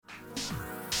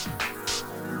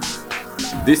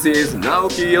This is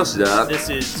Naoki Yoshida. This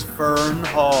is Fern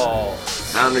Hall.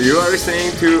 And you are listening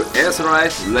to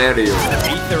Aetheryte Radio.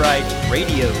 Aetheryte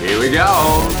Radio. Here we go.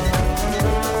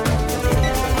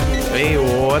 Hey,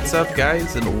 what's up,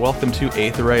 guys? And welcome to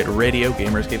Aetheryte Radio,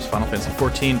 Gamerscape's Final Fantasy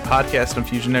XIV podcast on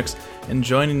Fusion X. And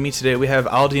joining me today, we have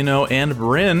Aldino and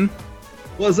Bryn.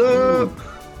 What's up?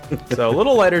 So a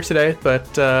little lighter today, but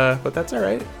that's all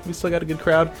right. We still got a good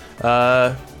crowd.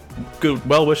 Good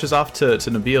well wishes off to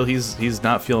Nabil. He's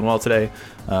not feeling well today.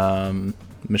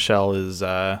 Michelle is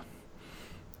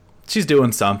she's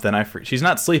doing something. She's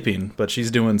not sleeping, but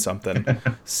she's doing something.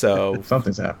 So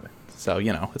something's happening. So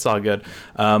it's all good.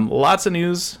 Lots of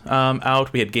news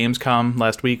out. We had Gamescom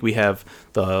last week. We have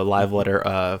the live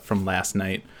letter from last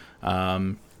night.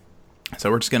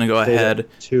 So we're just gonna go ahead.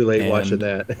 Too late watching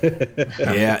that.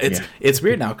 Yeah, it's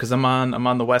weird now because I'm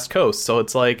on the West Coast, so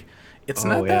it's like it's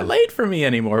not that late for me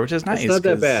anymore, which is nice. It's not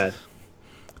that bad.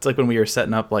 It's like when we were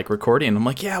setting up like recording. I'm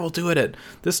like, yeah, we'll do it at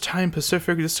this time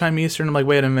Pacific, this time Eastern. I'm like,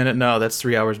 wait a minute, no, that's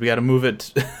 3 hours. We got to move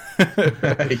it.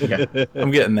 Yeah.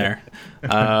 I'm getting there.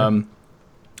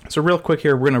 So real quick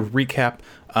here, we're gonna recap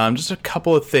just a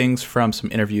couple of things from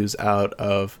some interviews out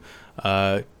of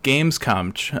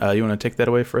Gamescom. You want to take that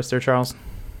away for us there, Charles?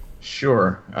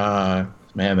 Sure.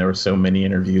 Man, there were so many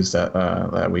interviews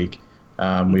that week.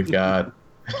 We've got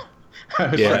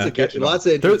lots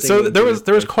of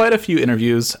there was quite a few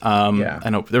interviews. I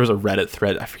know there was a Reddit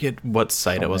thread. I forget what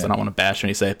site it was. Man. I don't want to bash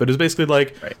any site, but it was basically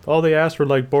like all they asked were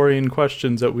like boring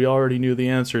questions that we already knew the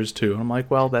answers to. And I'm like,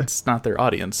 well, that's not their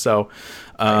audience. So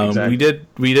exactly.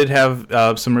 we did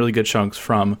have some really good chunks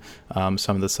from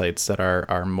some of the sites that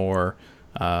are more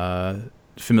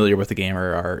familiar with the game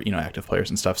or are active players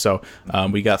and stuff. So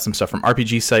we got some stuff from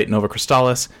RPG site Nova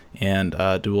Crystallis and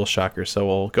Dual Shocker. So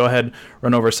we'll go ahead,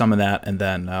 run over some of that, and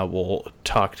then we'll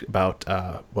talk about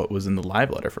what was in the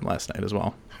live letter from last night as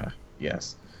well.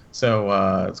 Yes.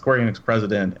 So Square Enix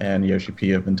president and Yoshi P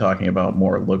have been talking about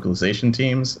more localization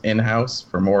teams in-house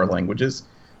for more languages.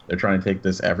 They're trying to take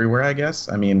this everywhere, I guess.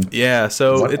 I mean, yeah.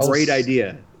 So it's a great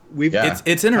idea.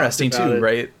 It's interesting too,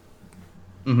 right?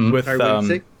 Mm-hmm.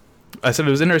 With I said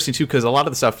it was interesting too because a lot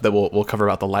of the stuff that we'll cover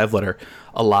about the live letter,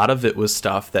 a lot of it was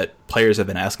stuff that players have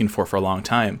been asking for a long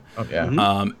time. Oh, yeah.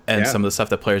 Mm-hmm. Some of the stuff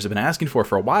that players have been asking for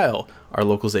a while are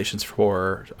localizations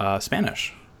for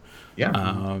Spanish. Yeah.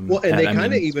 And they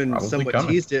kind of even somewhat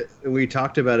teased it. We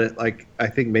talked about it, like I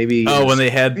think maybe. When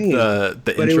they had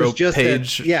the intro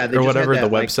page, or whatever, the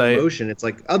website. Promotion. It's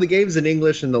like, the game's in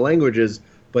English and the languages.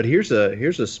 But here's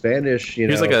a Spanish,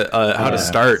 Here's like a how to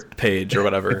start page or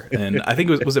whatever, and I think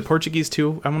was it Portuguese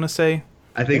too? I want to say.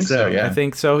 I think so. Yeah. I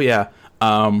think so. Yeah.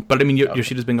 But I mean,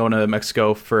 Yoshida's been going to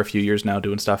Mexico for a few years now,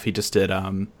 doing stuff. He just did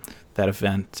that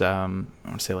event. I want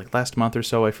to say like last month or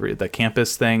so. I forget the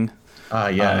campus thing.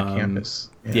 Campus.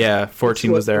 Yeah,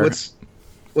 14 was there.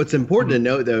 What's important to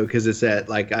note though, because it's that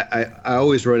like I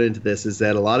always run into this is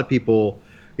that a lot of people,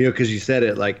 because you said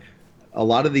it like. A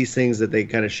lot of these things that they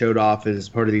kind of showed off as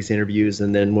part of these interviews,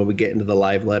 and then when we get into the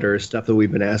live letter, stuff that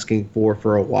we've been asking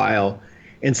for a while,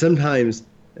 and sometimes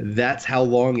that's how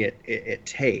long it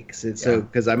takes. And so,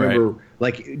 because I remember,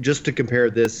 like, just to compare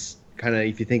this kind of,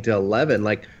 if you think to 11,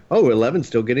 like, 11's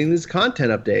still getting these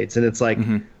content updates, and it's like,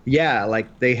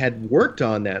 like they had worked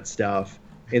on that stuff,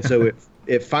 and so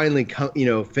it finally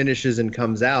finishes and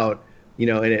comes out, and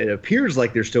it appears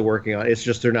like they're still working on it. It's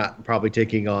just they're not probably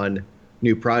taking on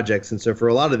new projects, and so for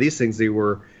a lot of these things they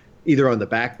were either on the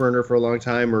back burner for a long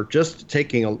time or just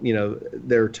taking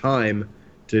their time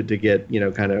to get be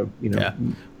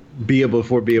able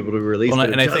to release. Well,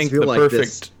 and I think the like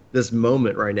perfect this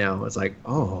moment right now, it's like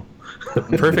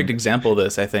perfect example of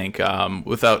this, I think,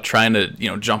 without trying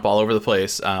to jump all over the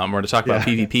place. We're going to talk about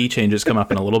PvP changes come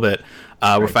up in a little bit.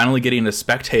 We're finally getting a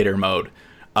spectator mode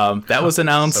that was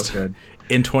announced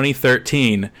in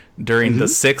 2013 during the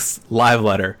 6th live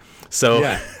letter. So,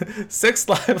 6th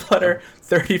live letter,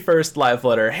 31st live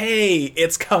letter. Hey,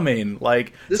 it's coming. So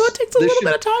it takes a little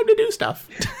bit of time to do stuff.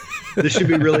 This should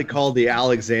be really called the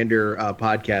Alexander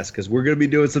podcast because we're going to be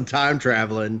doing some time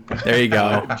traveling. There you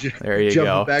go.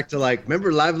 Jumping back to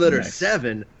remember live letter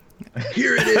 7?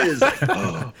 Here it is.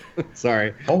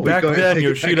 Sorry. Back then,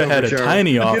 Yoshida had a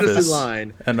tiny office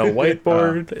and a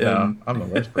whiteboard. I'm the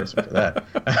worst person for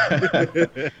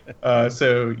that.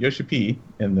 So Yoshi P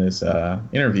in this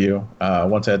interview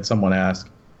once had someone ask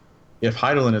if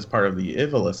Heidelin is part of the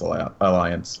Ivalice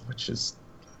Alliance, which is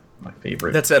my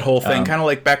favorite. That's that whole thing, kind of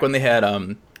like back when they had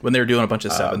when they were doing a bunch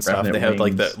of 7 stuff. They had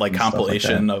the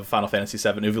compilation of Final Fantasy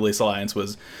 7. Ivalice Alliance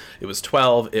was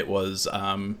 12. It was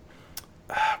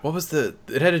what was it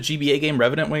had a GBA game,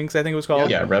 Revenant Wings, I think it was called.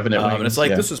 Yeah, Revenant Wings. And it's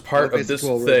like, this is part of this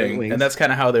thing. And that's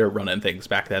kind of how they were running things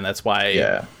back then. That's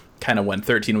why kind of when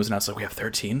 13 was announced, like, we have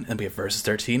 13, and we have Versus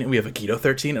 13, and we have Aikido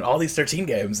 13, and all these 13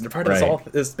 games, and they're part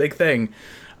of this big thing.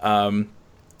 And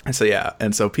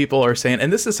so people are saying,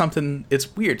 and this is something,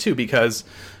 it's weird too, because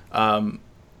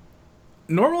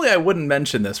normally I wouldn't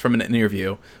mention this from an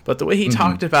interview, but the way he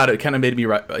talked about it kind of made me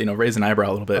raise an eyebrow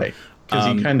a little bit. Because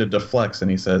he kind of deflects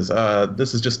and he says,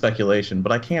 this is just speculation,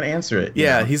 but I can't answer it.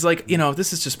 Yeah, he's like,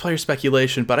 this is just player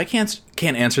speculation, but I can't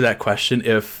answer that question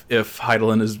if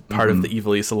Hydaelyn is part of the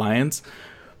Evil East Alliance.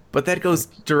 But that goes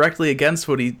directly against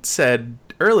what he said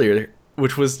earlier,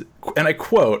 which was, and I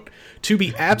quote, "To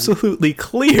be absolutely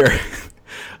clear,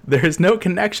 there is no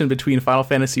connection between Final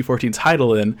Fantasy XIV's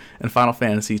Hydaelyn and Final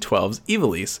Fantasy XII's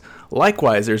Evil East.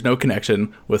 Likewise, there's no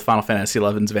connection with Final Fantasy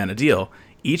XI's Vana'diel.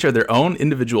 Each are their own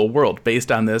individual world.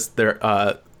 Based on this, there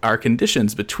are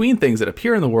conditions between things that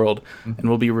appear in the world, and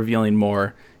we'll be revealing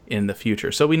more in the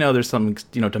future." So we know there's some,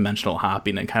 dimensional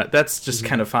hopping, and kind of that's just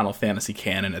kind of Final Fantasy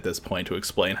canon at this point to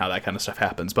explain how that kind of stuff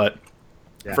happens. But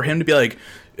for him to be like,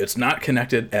 it's not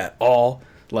connected at all,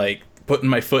 like putting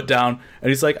my foot down, and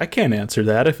he's like, I can't answer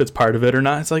that if it's part of it or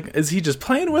not. It's like, is he just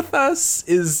playing with us?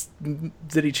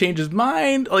 Did he change his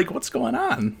mind? Like, what's going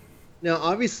on? Now,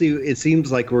 obviously, it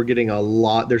seems like we're getting a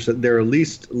lot. They're at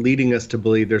least leading us to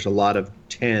believe there's a lot of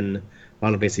Final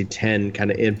Fantasy X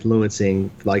kind of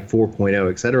influencing like 4.0,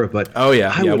 etc. But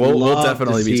we'll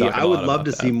definitely be talking. I would love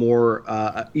to see more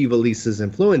Evil East's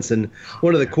influence. And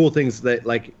one of the cool things that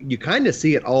like you kind of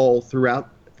see it all throughout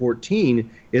 14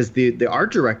 is the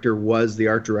art director was the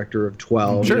art director of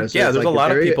 12. Sure, so there's like a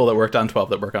lot of people that worked on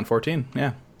 12 that work on 14.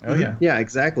 Yeah. Oh yeah. Yeah,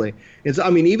 exactly.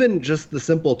 Even just the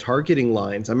simple targeting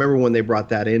lines. I remember when they brought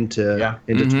that into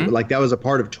like that was a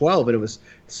part of 12, and it was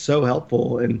so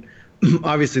helpful. And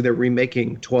obviously they're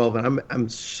remaking 12, and I'm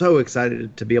so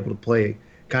excited to be able to play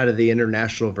kind of the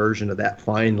international version of that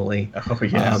finally. Oh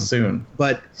yeah, soon.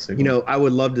 But soon. I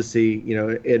would love to see,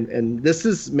 and this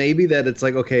is maybe that it's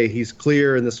like, okay, he's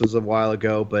clear, and this was a while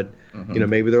ago, but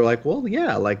maybe they're like, well,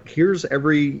 yeah, like here's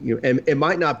every, and it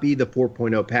might not be the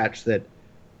 4.0 patch that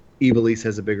Evil East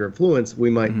has a bigger influence.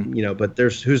 We might, but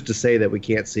there's who's to say that we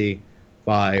can't see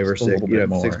 5 or 6,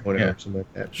 6.0 or something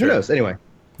like that. Sure. Who knows? Anyway.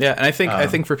 Yeah, and I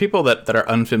think for people that are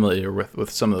unfamiliar with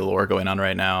some of the lore going on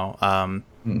right now,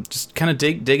 just kind of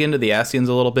dig into the Ascians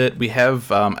a little bit. We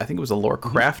have, I think it was a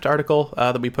Lorecraft article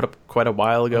that we put up quite a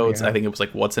while ago. I think it was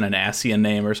like, what's in an Ascian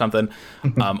name or something.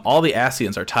 All the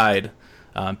Ascians are tied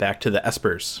back to the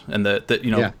Espers, and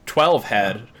 12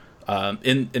 had.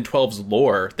 In 12's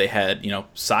lore, they had,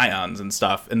 scions and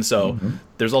stuff. And so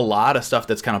there's a lot of stuff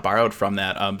that's kind of borrowed from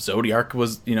that. Zodiark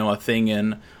was, a thing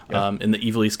in the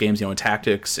Evil East games, in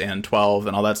Tactics and 12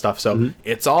 and all that stuff. So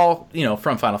it's all,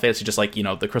 from Final Fantasy, just like,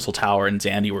 the Crystal Tower and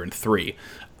Zandy were in 3.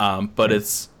 But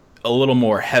it's a little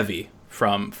more heavy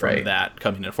from that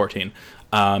coming in 14.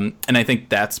 And I think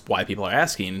that's why people are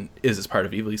asking, is this part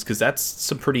of Evil East? Because that's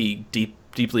some pretty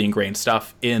deeply ingrained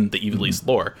stuff in the Evil East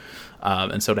lore.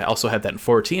 And so to also have that in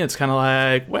 14, it's kind of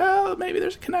like, well, maybe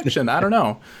there's a connection. I don't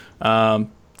know. Of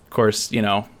course,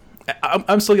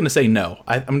 I'm still going to say no.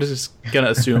 I'm just going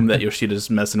to assume that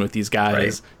Yoshida's messing with these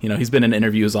guys. Right. He's been in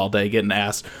interviews all day getting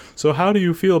asked, so how do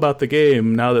you feel about the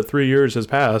game now that 3 years has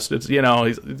passed? It's,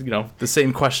 he's, the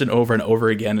same question over and over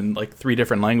again in like 3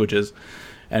 different languages.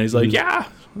 And he's like, yeah,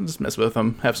 I'll just mess with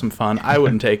them, have some fun. I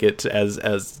wouldn't take it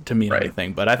as to mean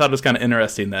anything, but I thought it was kind of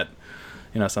interesting that,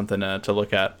 something to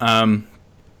look at.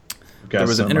 There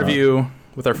was an interview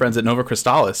with our friends at Nova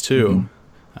Crystallis, too.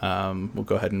 We'll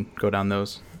go ahead and go down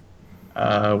those.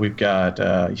 We've got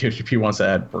Yoshi P wants to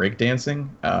add breakdancing,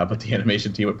 but the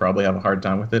animation team would probably have a hard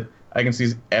time with it. I can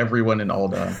see everyone in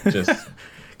Alda just...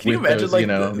 Can you imagine,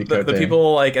 those, the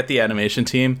people, at the animation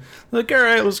team, like, all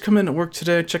right, let's come in to work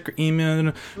today, check your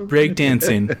email,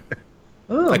 breakdancing.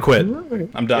 I quit.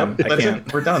 I'm done. Yep, I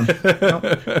can't. We're done.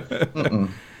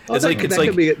 Well,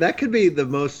 that could be the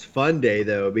most fun day,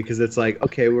 though, because it's like,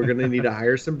 okay, we're going to need to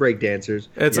hire some breakdancers.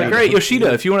 It's like, all right,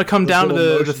 Yoshida, if you want to come down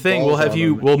to the thing, we'll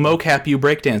mocap you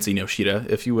breakdancing, Yoshida,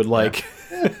 if you would like.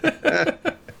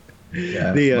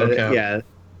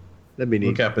 That'd be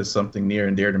neat. Mocap is something near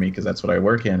and dear to me because that's what I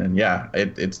work in, and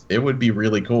it would be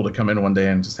really cool to come in one day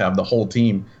and just have the whole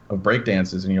team of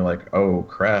breakdancers, and you're like, oh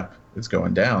crap, it's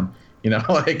going down. We're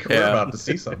about to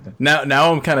see something.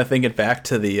 Now I'm kind of thinking back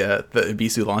to the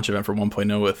Ibisu launch event for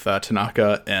 1.0 with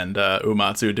Tanaka and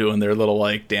Uematsu doing their little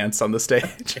dance on the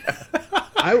stage.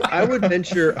 I would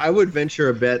venture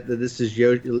a bet that this is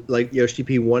Yoshi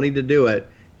P wanting to do it.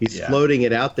 He's floating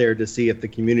it out there to see if the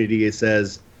community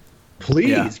says,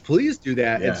 please do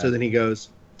that. Yeah. And so then he goes,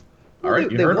 all right,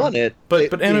 they want it.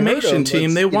 But animation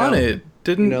team, they want it.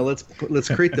 Didn't let's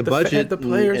create the budget. The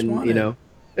players want it.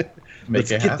 Let's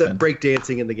get the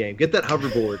breakdancing in the game. Get that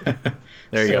hoverboard.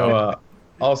 There you go.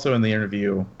 Also in the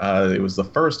interview, it was the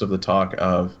first of the talk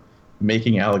of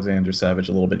making Alexander Savage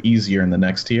a little bit easier in the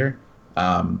next tier,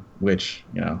 which,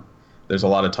 there's a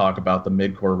lot of talk about the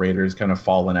mid-core raiders kind of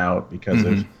falling out because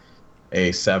of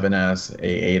a 7S,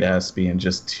 a 8S being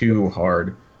just too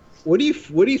hard. What do you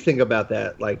think about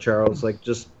that, like, Charles, like,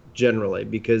 just generally?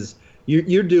 Because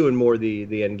you're doing more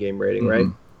the end game rating, right?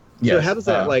 Yes. So how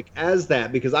does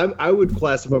that because I would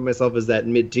classify myself as that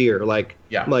mid tier. Like,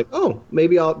 I'm like, oh,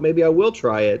 maybe I will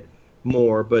try it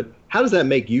more. But how does that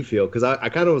make you feel? Because I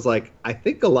kind of was like, I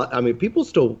think a lot. I mean, people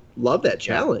still love that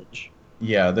challenge.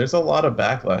 Yeah, there's a lot of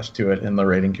backlash to it in the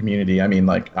rating community. I mean,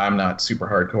 like, I'm not super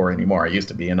hardcore anymore. I used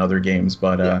to be in other games,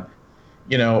 but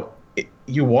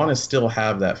you want to still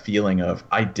have that feeling of,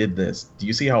 I did this. Do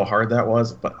you see how hard that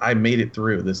was? But I made it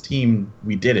through. This team,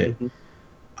 we did it.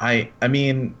 I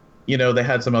mean, they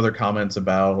had some other comments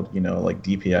about, like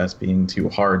DPS being too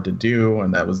hard to do,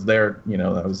 and that was their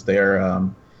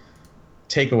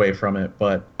takeaway from it.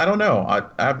 But I don't know.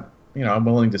 I'm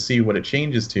willing to see what it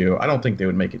changes to. I don't think they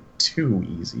would make it too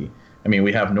easy. I mean,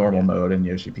 we have normal mode, and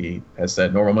Yoshi P has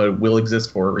said normal mode will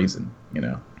exist for a reason,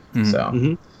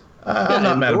 So I'm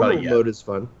not mad about it yet. Normal mode is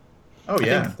fun. Oh,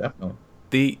 yeah, definitely.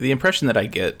 The impression that I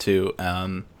get, too,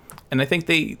 and I think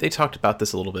they talked about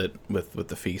this a little bit with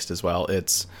the Feast as well,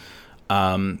 it's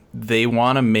they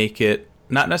want to make it,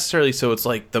 not necessarily so it's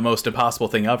like the most impossible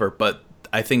thing ever, but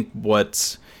I think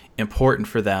what's important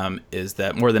for them is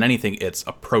that more than anything, it's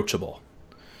approachable.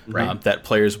 Right. That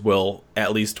players will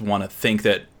at least want to think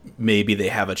that maybe they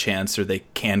have a chance or they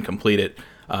can complete it.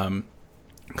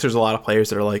 Because there's a lot of players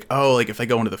that are like, oh, like if I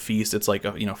go into the Feast, it's like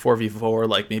a 4v4.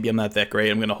 Like maybe I'm not that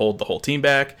great. I'm going to hold the whole team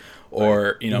back,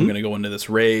 or I'm going to go into this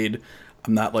raid.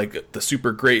 I'm not like the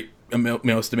super great,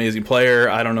 most amazing player.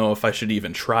 I don't know if I should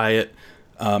even try it.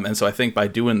 And so I think by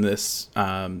doing this,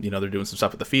 they're doing some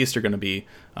stuff with the Feast. They're going to be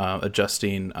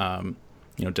adjusting,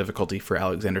 difficulty for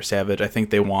Alexander Savage. I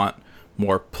think they want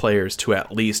more players to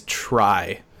at least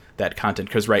try that content,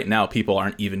 because right now people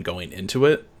aren't even going into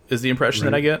it, is the impression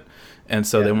that I get. And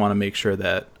so they want to make sure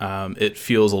that it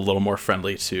feels a little more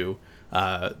friendly to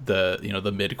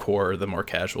the mid-core, the more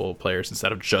casual players,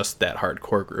 instead of just that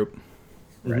hardcore group.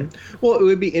 Right. Well, it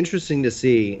would be interesting to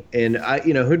see, and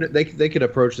they could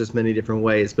approach this many different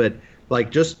ways, but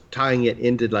like just tying it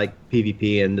into like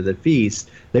PvP into the Feast,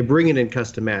 they bring it in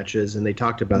custom matches, and they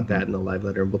talked about that in the live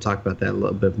letter, and we'll talk about that a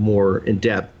little bit more in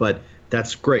depth. But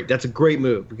that's great. That's a great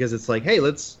move, because it's like, hey,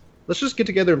 let's just get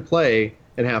together and play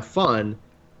and have fun,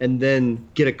 and then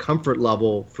get a comfort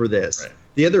level for this. Right.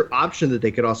 The other option that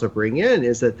they could also bring in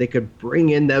is that they could bring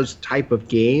in those type of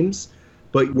games,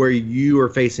 but where you are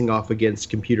facing off against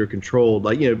computer controlled,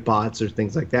 like, bots or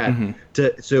things like that.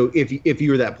 So if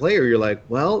you were that player, you're like,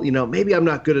 well, maybe I'm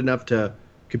not good enough to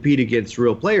compete against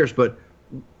real players, but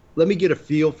let me get a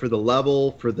feel for the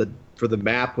level, for the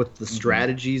map, with the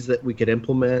strategies that we could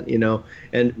implement,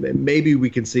 and maybe we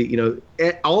can see,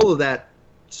 all of that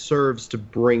serves to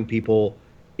bring people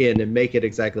in and make it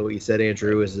exactly what you said,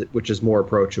 Andrew, which is more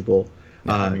approachable.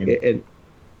 And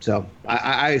so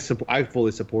I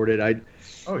fully support it. I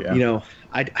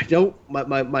don't.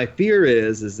 My fear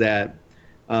is that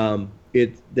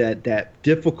that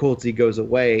difficulty goes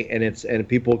away, and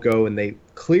people go and they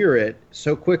clear it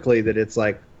so quickly that it's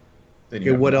like,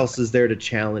 okay, what else is there to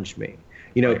challenge me?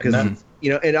 Because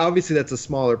and obviously that's a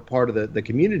smaller part of the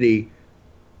community.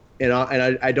 And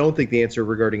I don't think the answer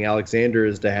regarding Alexander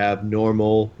is to have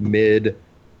normal, mid,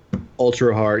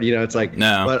 ultra hard. It's like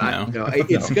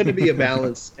it's going to be a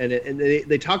balance. And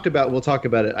they talked about. We'll talk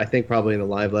about it, I think, probably in the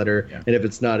live letter. Yeah. And if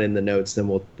it's not in the notes, then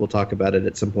we'll talk about it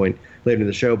at some point later in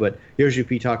the show. But Yoshi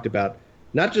P talked about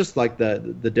not just like the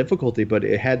difficulty, but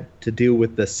it had to do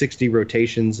with the 60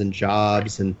 rotations and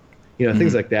jobs and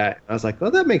things like that. I was like, well,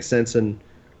 that makes sense.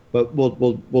 But we'll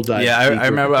dive. Yeah, I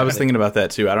remember. I was thinking about that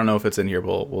too. I don't know if it's in here.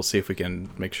 We'll see if we can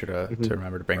make sure to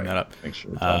remember to bring that up. Make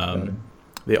sure to talk about it.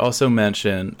 They also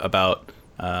mention about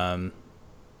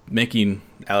making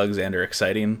Alexander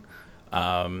exciting.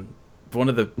 One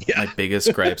of my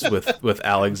biggest gripes with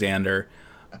Alexander.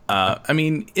 I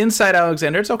mean, inside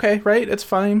Alexander, it's okay, right? It's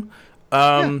fine.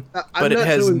 But it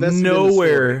has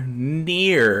nowhere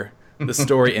near the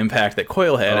story impact that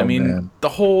Coil had. I mean, man. the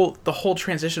whole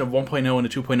transition of 1.0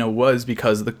 into 2.0 was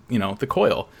because of the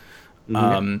Coil.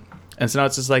 And so now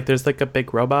it's just like there's like a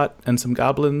big robot and some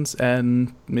goblins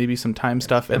and maybe some time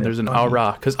stuff, and there's an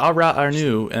Aura, because Aura are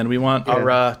new and we want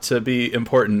Aura to be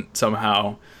important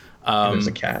somehow. There's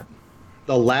a cat.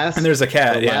 And there's a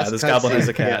cat. Yeah, this goblin has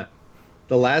a cat. Yeah.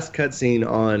 The last cutscene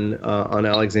on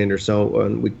Alexander, so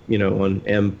on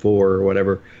M4 or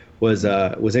whatever, was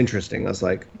interesting. I was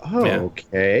like,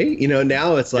 okay,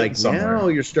 now it's like now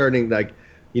you're starting like,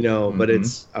 but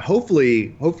it's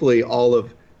hopefully all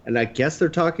of, and I guess they're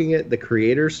talking the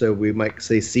creators, so we might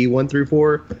say C1 through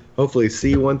 4. Hopefully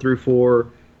C1 through 4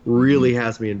 really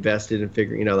has me invested in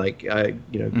figuring,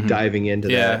 diving into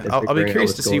that. Yeah, I'll be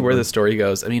curious to see where the story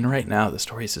goes. I mean, right now the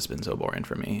story's just been so boring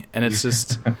for me, and it's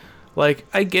just like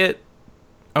I get,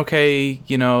 okay,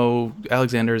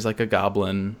 Alexander is like a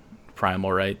goblin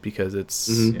primal, right? Because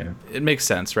it makes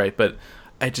sense, right? But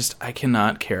I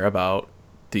cannot care about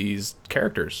these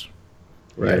characters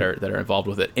that are involved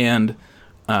with it, and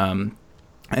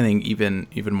I think even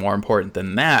more important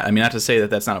than that, I mean, not to say that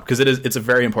that's not, because it's a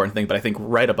very important thing, but I think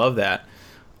right above that,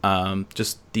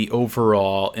 just the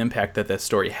overall impact that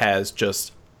story has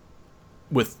just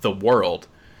with the world.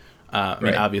 I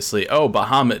mean, obviously,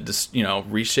 Bahamut just,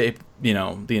 reshaped,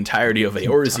 the entirety of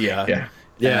Eorzea.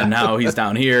 Yeah. And now he's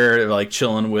down here, like,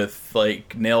 chilling with,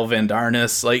 like, Nail Van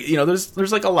Darnus. Like,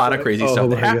 there's like, a lot of crazy stuff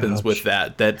that happens with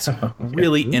that's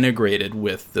really integrated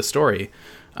with the story.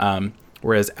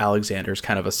 Whereas Alexander's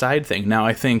kind of a side thing. Now,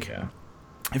 I think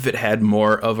if it had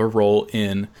more of a role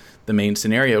in the main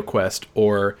scenario quest,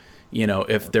 or,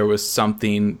 if there was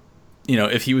something,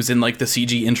 if he was in, like, the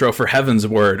CG intro for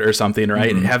Heavensward or something,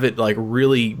 right, and have it, like,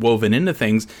 really woven into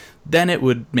things, then it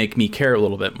would make me care a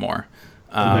little bit more.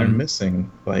 They're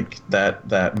missing, like,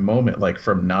 that moment, like,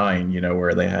 from 9,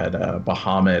 where they had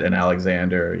Bahamut and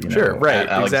Alexander, at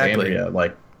Alexandria,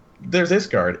 like, there's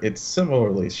Isgard. It's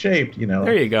similarly shaped,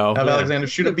 There you go. Have Alexander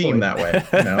shoot a beam that way,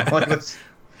 Like that's...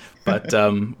 But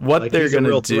what like they're going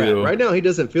to do... Threat. Right now, he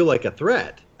doesn't feel like a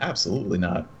threat. Absolutely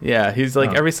not. Yeah, he's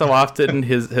like, every so often,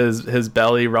 his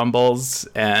belly rumbles,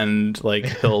 and, like,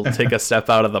 he'll take a step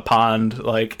out of the pond.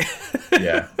 Like,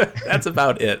 yeah. That's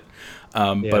about it.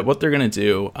 But what they're going to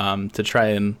do to try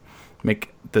and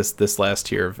make this last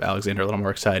tier of Alexander a little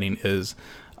more exciting is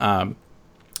they're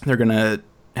going to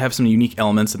have some unique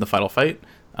elements in the final fight,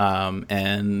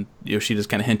 and Yoshida's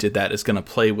kind of hinted that it's going to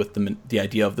play with the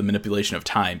idea of the manipulation of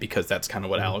time, because that's kind of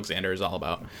what Alexander is all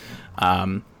about.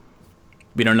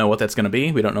 We don't know what that's going to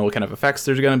be. We don't know what kind of effects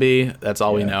there's going to be. That's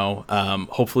all we know.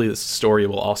 Hopefully this story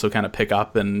will also kind of pick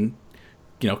up and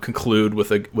conclude with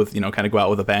kind of go out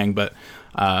with a bang, but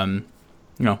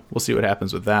we'll see what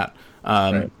happens with that.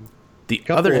 The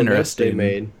other interesting they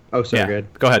made. Oh, sorry. Go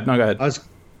ahead. Go ahead. No, go ahead.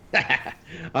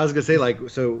 I was gonna say, like,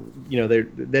 so they're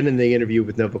then in the interview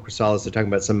with Nova Chrysalis, they're talking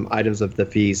about some items of the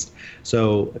feast.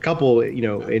 So a couple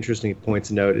interesting points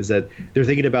to note is that they're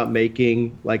thinking about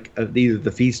making like either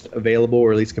the feast available,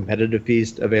 or at least competitive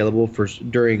feast available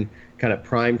during kind of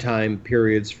prime time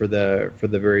periods for the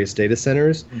various data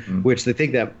centers, which they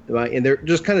think that, and they're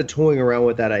just kind of toying around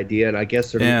with that idea. And I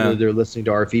guess they're listening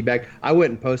to our feedback. I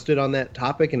went and posted on that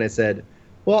topic, and I said,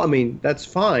 well, I mean, that's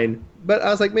fine, but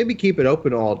I was like, maybe keep it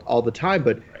open all the time.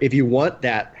 But if you want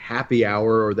that happy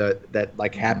hour, or that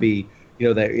like happy,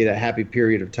 that happy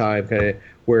period of time, kind of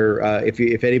where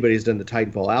if anybody's done the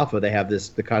Titanfall Alpha, they have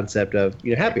the concept of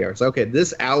happy hour. So okay,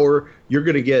 this hour you're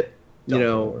going to get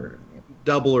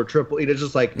double or triple. It's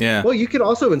just like, well, you can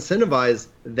also incentivize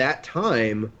that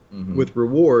time with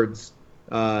rewards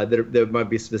that might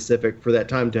be specific for that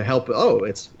time to help. Oh,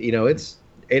 it's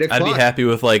 8 o'clock. I'd be happy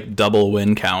with like double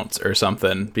win counts or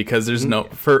something, because there's no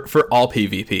for all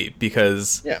PvP,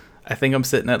 because I think I'm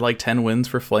sitting at like 10 wins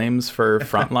for Flames for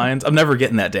front lines. I'm never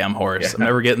getting that damn horse. I'm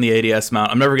never getting the ADS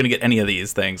mount. I'm never going to get any of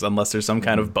these things unless there's some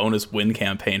kind of bonus win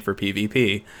campaign for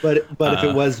PvP. But if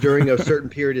it was during a certain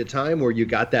period of time where you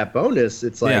got that bonus,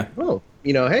 it's like,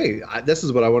 hey, this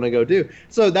is what I want to go do.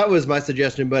 So that was my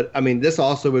suggestion. But I mean, this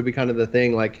also would be kind of the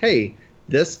thing, like, hey,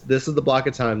 this is the block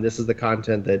of time. This is the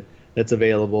content that's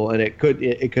available, and it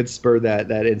could spur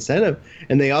that incentive.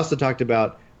 And they also talked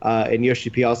about, and Yoshi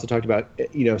P also talked about,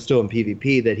 still in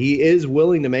PvP, that he is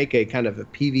willing to make a kind of a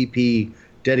PvP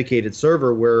dedicated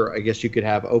server where I guess you could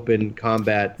have open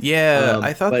combat.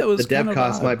 I thought that was the dev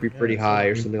cost might be pretty high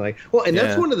or something like. Well, and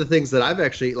that's one of the things that I've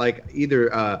actually like,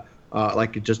 either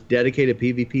like just dedicated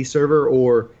PvP server,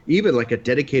 or even like a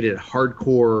dedicated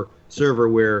hardcore server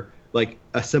where like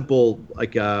a simple,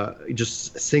 like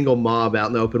just single mob out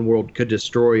in the open world could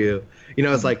destroy you.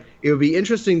 It's like, it would be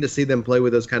interesting to see them play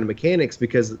with those kind of mechanics,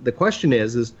 because the question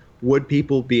is would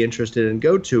people be interested and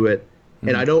go to it?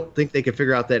 And I don't think they could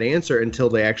figure out that answer until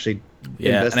they actually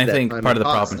invest and I think that time part of the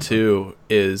cost. problem too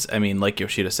is, I mean, like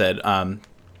Yoshida said,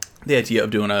 the idea of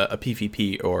doing a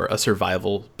PvP or a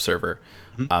survival server.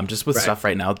 Just with stuff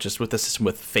right now, just with the system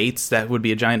with fates, that would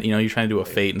be a giant, you're trying to do a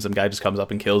fate and some guy just comes up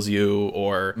and kills you,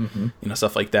 or,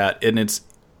 stuff like that. And its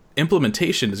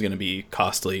implementation is going to be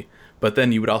costly, but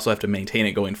then you would also have to maintain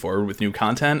it going forward with new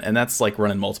content. And that's like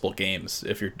running multiple games.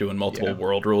 If you're doing multiple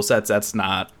world rule sets, that's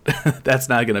not, that's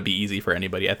not going to be easy for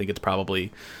anybody. I think it's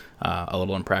probably a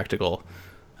little impractical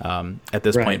at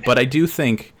this point. But I do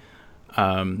think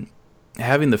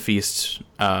having the feast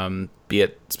be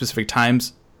at specific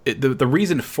times, the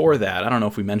reason for that, I don't know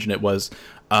if we mentioned it, was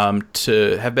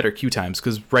to have better queue times.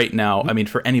 Because right now, I mean,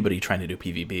 for anybody trying to do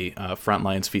PvP,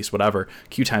 Frontlines, Feast, whatever,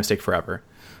 queue times take forever.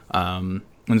 And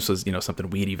this was, something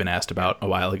Weed even asked about a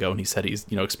while ago, and he said he's,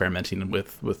 experimenting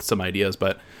with some ideas.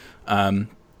 But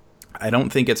I don't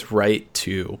think it's right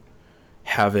to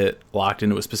have it locked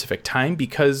into a specific time,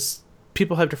 because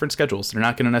people have different schedules. They're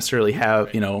not going to necessarily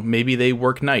have, maybe they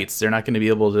work nights. They're not going to be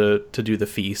able to do the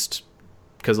feast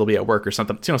because they'll be at work or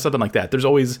something, something like that. There's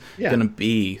always going to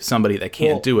be somebody that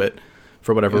can't do it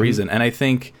for whatever reason. And I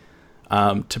think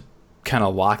to kind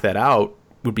of lock that out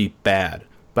would be bad.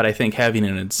 But I think having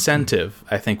an incentive,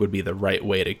 I think, would be the right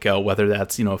way to go, whether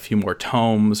that's, a few more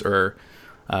tomes or,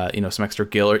 some extra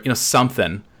gil or,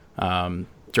 something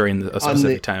during a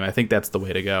specific time. I think that's the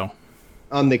way to go.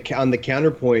 On the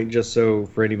counterpoint, just so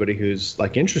for anybody who's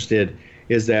interested,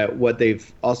 is that what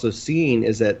they've also seen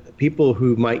is that people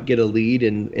who might get a lead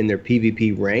in their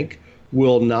PvP rank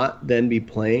will not then be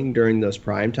playing during those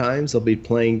prime times. They'll be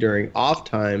playing during off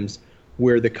times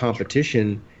where the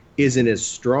competition isn't as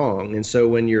strong. And so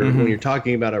when you're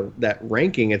talking about that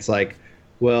ranking, it's like,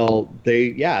 well,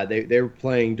 they're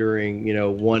playing during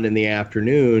 1 in the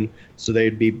afternoon, so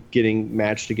they'd be getting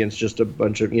matched against just a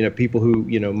bunch of people who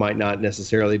might not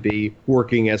necessarily be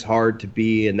working as hard to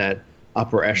be in that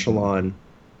upper echelon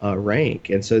rank.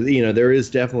 And so there is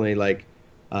definitely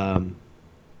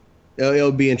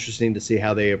it'll be interesting to see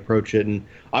how they approach it. And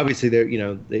obviously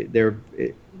they're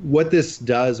what this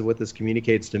does, what this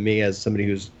communicates to me as somebody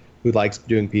who likes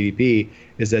doing PvP,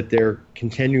 is that they're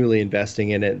continually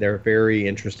investing in it. They're very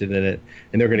interested in it,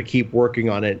 and they're going to keep working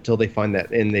on it until they find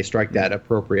that and they strike that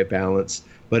appropriate balance.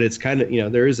 But it's kind of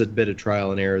there is a bit of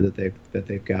trial and error that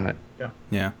they've got.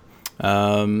 Yeah.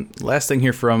 Last thing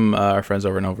here from our friends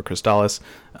over at Nova Crystallis.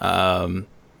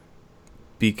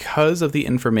 Because of the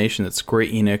information that Square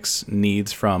Enix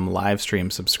needs from live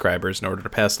stream subscribers in order to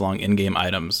pass along in-game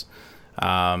items,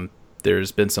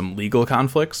 there's been some legal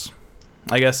conflicts.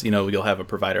 I guess, you'll have a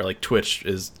provider like Twitch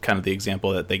is kind of the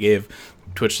example that they gave.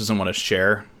 Twitch doesn't want to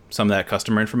share some of that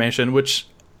customer information, which,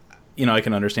 I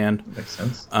can understand. Makes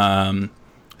sense.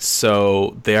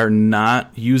 So they are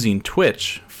not using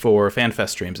Twitch for FanFest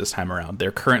streams this time around.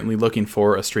 They're currently looking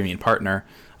for a streaming partner.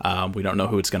 We don't know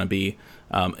who it's going to be.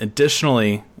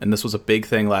 Additionally, and this was a big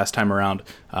thing last time around,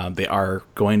 they are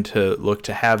going to look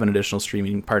to have an additional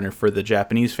streaming partner for the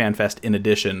Japanese FanFest in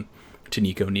addition to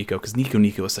Nico Nico, because Nico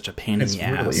Nico is such a pain in the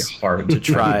ass really hard to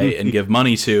try and give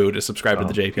money to subscribe to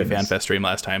the JP FanFest stream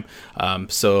last time.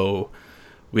 So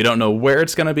we don't know where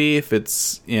it's going to be, if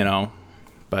it's,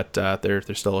 but they're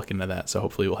still looking at that. So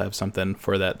hopefully we'll have something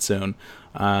for that soon.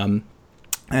 And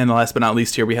last but not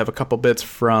least here, we have a couple bits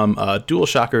from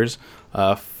DualShockers.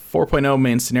 4.0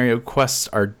 main scenario quests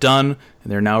are done,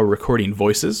 and they're now recording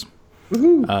voices.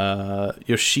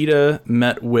 Yoshida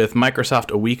met with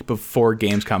Microsoft a week before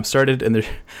Gamescom started, and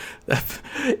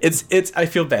it's I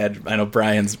feel bad. I know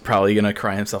Brian's probably gonna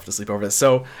cry himself to sleep over this.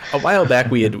 So a while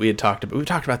back we've talked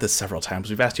about this several times.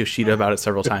 We've asked Yoshida about it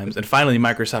several times, and finally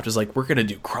Microsoft is like, we're gonna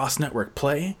do cross network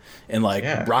play and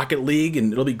Rocket League,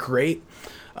 and it'll be great.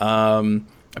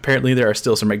 Apparently, there are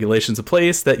still some regulations in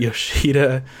place that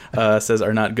Yoshida says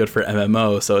are not good for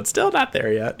MMO, so it's still not there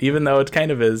yet, even though it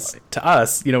kind of is to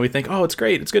us. We think, oh, it's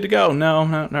great, it's good to go. No,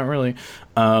 not really.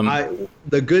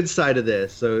 The good side of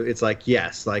this, so it's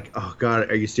yes, oh,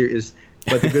 God, are you serious?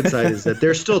 But the good side is that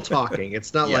they're still talking.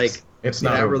 It's not it's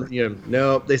not really,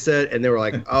 no, they said, and they were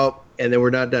like, oh, and then we're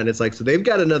not done. It's so they've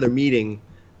got another meeting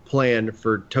planned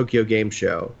for Tokyo Game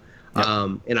Show. Yep.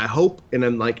 And I hope, and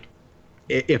I'm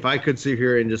if I could sit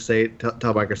here and just say, tell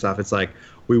Microsoft, it's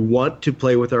we want to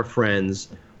play with our friends,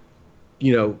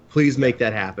 please make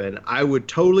that happen. I would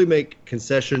totally make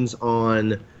concessions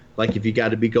on, if you got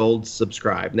to be gold,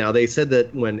 subscribe. Now, they said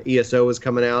that when ESO was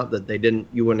coming out,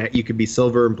 that you could be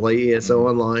silver and play ESO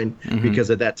online,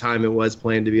 because at that time it was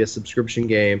planned to be a subscription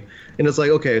game. And it's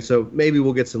okay, so maybe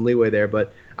we'll get some leeway there,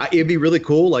 but It'd be really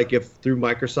cool, like if through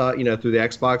Microsoft, through the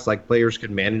Xbox, like players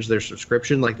could manage their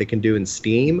subscription like they can do in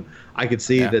Steam. I could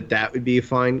see that would be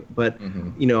fine. But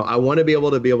I want to be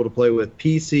able to play with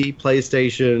PC,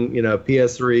 PlayStation,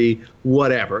 PS3,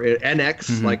 whatever,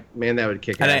 NX. Like, man, that would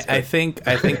kick ass. And I think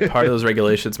part of those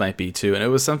regulations might be too, and it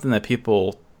was something that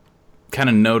people kind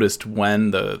of noticed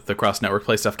when the cross network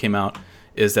play stuff came out,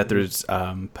 is that there's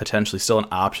potentially still an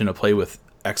option to play with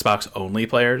Xbox only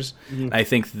players. I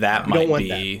think that might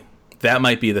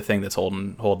be the thing that's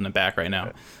holding it back right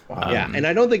now. And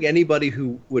I don't think anybody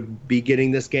who would be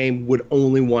getting this game would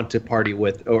only want to party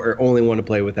with or only want to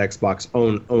play with Xbox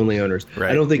only owners.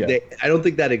 Right. I don't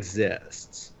think that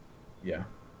exists. Yeah.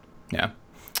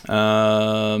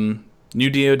 New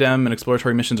Diadem and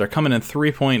exploratory missions are coming in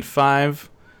 3.5.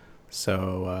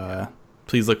 So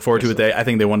please look forward to it. I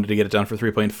think they wanted to get it done for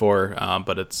 3.4,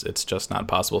 but it's just not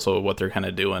possible. So what they're kind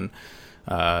of doing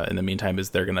in the meantime is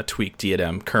they're going to tweak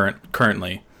Diadem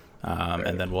currently,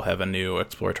 and then we'll have a new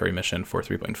exploratory mission for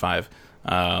 3.5.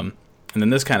 And then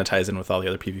this kind of ties in with all the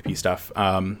other PvP stuff.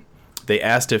 They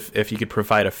asked if you could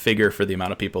provide a figure for the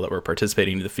amount of people that were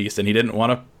participating in the feast, and he didn't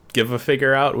want to give a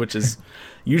figure out, which is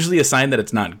usually a sign that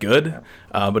it's not good.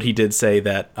 But he did say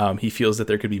that he feels that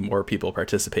there could be more people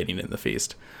participating in the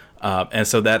feast. And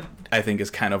so that, I think,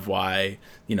 is kind of why,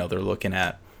 they're looking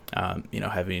at,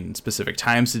 having specific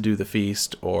times to do the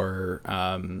feast or,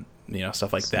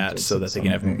 stuff like that, so that they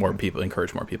can have more people,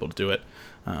 encourage more people to do it.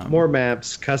 More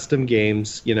maps, custom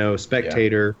games,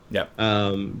 spectator. Yeah.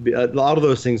 A lot of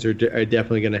those things are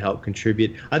definitely going to help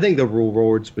contribute. I think the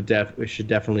rewards should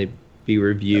definitely be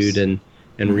reviewed and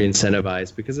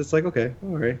re-incentivized, because it's like, okay,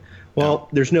 all right, well,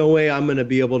 there's no way I'm going to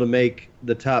be able to make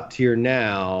the top tier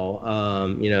now.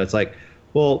 It's like,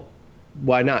 well,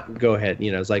 why not go ahead?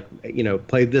 It's like,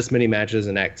 play this many matches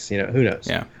in X, who knows?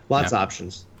 Lots of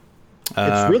options.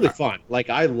 It's really fun. Like,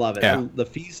 I love it. The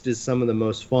feast is some of the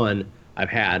most fun I've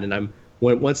had. And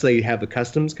once they have the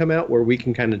customs come out where we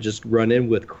can kind of just run in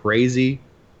with crazy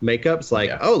makeups,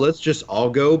 like, let's just all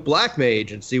go black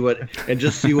mage and see what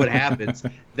happens.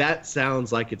 That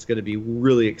sounds like it's going to be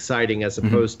really exciting, as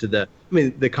opposed to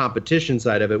the competition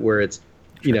side of it, where it's,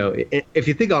 if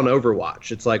you think on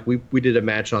Overwatch, it's like we did a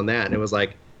match on that, and it was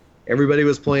like everybody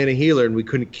was playing a healer and we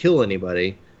couldn't kill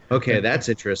anybody. Okay, that's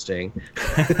interesting.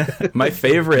 My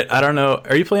favorite, I don't know,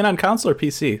 are you playing on console or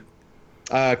PC?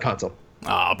 Console.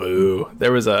 Ah, boo.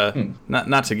 There was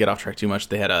not to get off track too much,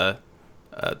 they had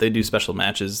they do special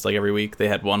matches like every week. They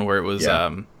had one where it was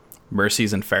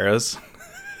Mercies and Pharahs.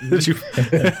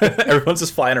 Everyone's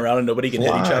just flying around and nobody can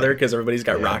hit each other because everybody's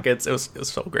got rockets. It was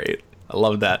so great. I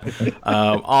loved that.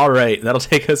 All right, that'll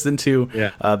take us into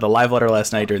the live letter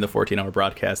last night during the 14-hour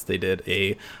broadcast. They did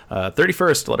a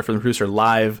 31st letter from the producer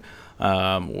live,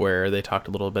 where they talked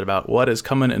a little bit about what is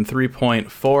coming in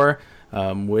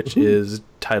 3.4, which is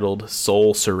titled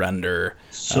Soul Surrender.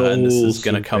 And this is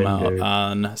going to come out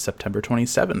on September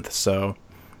 27th. So,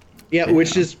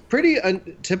 which is pretty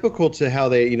typical to how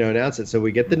they announce it. So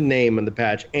we get the name on the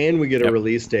patch and we get a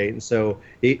release date. And so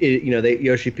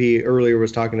Yoshi P earlier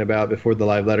was talking about before the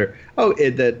live letter.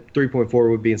 That 3.4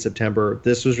 would be in September.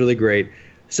 This was really great.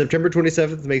 September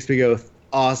 27th makes me go,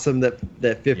 awesome that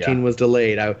 15 was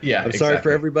delayed. I'm sorry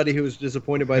for everybody who was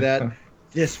disappointed by that.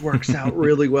 This works out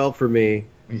really well for me,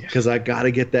 because I got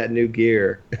to get that new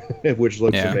gear, which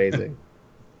looks amazing.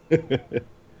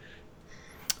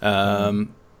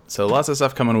 So lots of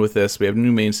stuff coming with this. We have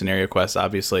new main scenario quests,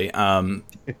 obviously. We're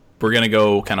going to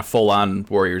go kind of full-on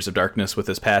Warriors of Darkness with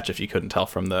this patch, if you couldn't tell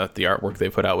from the artwork they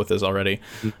put out with this already.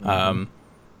 We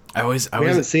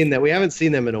haven't seen that. We haven't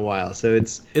seen them in a while, so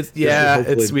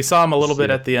we saw them a little bit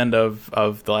at the end of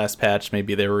the last patch.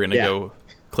 Maybe they were going to go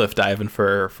cliff diving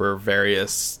for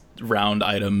various round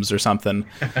items or something,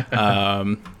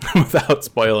 without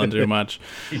spoiling too much.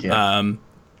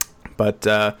 But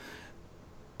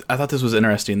I thought this was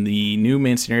interesting. The new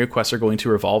main scenario quests are going to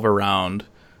revolve around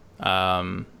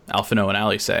Alphinaud and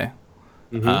Alisaie,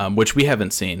 which we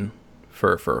haven't seen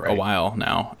for a while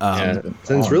now.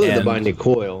 Since really the Binding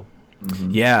Coil.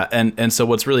 Yeah, and so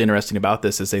what's really interesting about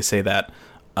this is they say that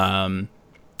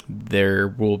there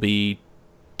will be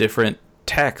different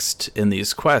text in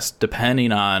these quests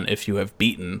depending on if you have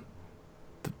beaten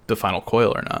the final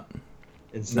coil or not.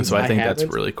 And so I think that's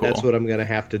really cool. That's what I'm going to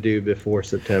have to do before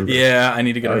September. Yeah, I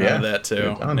need to get around that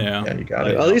too. Yeah, you got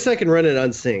it. At least I can run it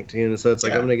unsynced. So it's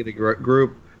like I'm going to get a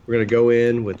group. We're going to go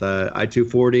in with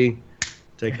I-240.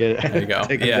 Take it. There you go.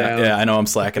 Yeah. I know I'm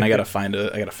slacking. I got to find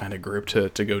a group to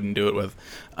go and do it with.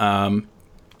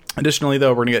 Additionally,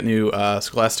 though, we're going to get new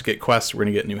Scholastic quests. We're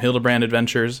going to get new Hildebrand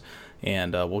adventures.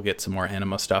 and we'll get some more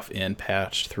Anima stuff in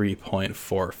patch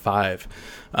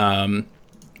 3.45.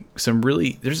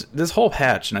 There's this whole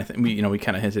patch, and I think we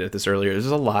kind of hinted at this earlier. There's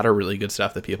a lot of really good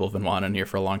stuff that people have been wanting here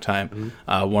for a long time.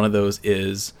 One of those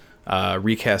is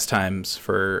recast times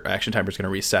for action timer is going to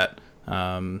reset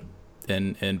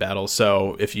in battles.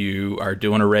 So if you are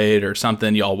doing a raid or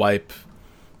something, y'all wipe.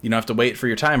 You don't have to wait for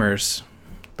your timers.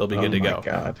 They'll be good to go. Oh my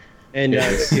God. And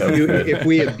if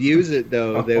we abuse it,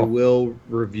 though, they will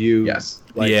review. Yes.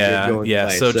 Yeah.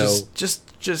 So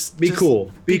just be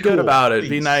cool. Be good about it. Please.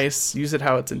 Be nice. Use it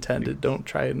how it's intended. Don't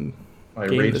try and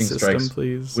game Raging the system, Strikes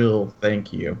please. will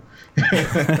thank you.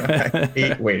 I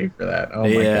hate waiting for that. Oh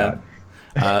my God.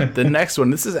 The next one,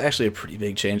 this is actually a pretty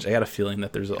big change. I got a feeling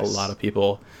that there's a lot of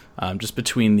people just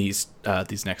between these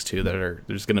next two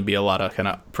there's going to be a lot of kind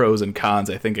of pros and cons,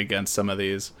 I think, against some of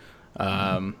these.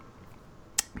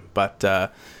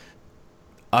 But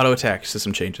auto attack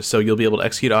system changes, so you'll be able to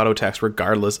execute auto attacks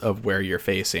regardless of where you're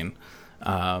facing,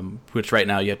 which right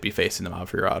now you have to be facing them out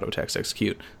for your auto attacks to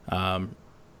execute.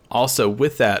 Also,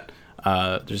 with that,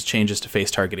 there's changes to face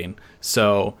targeting.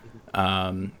 So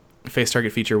face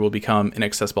target feature will become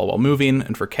inaccessible while moving,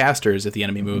 and for casters, if the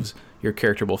enemy moves, your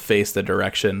character will face the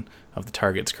direction of the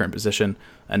target's current position.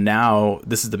 And now,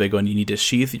 this is the big one, you need to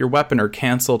sheath your weapon or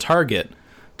cancel target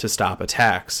to stop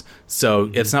attacks. So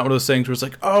it's not one of those things where it's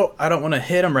like, oh, I don't want to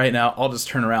hit him right now, I'll just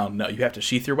turn around. No, you have to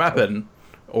sheath your weapon,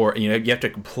 or you have to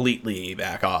completely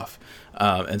back off.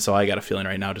 And so I got a feeling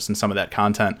right now, just in some of that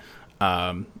content,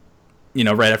 right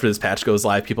after this patch goes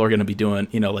live, people are going to be doing,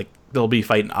 like, they'll be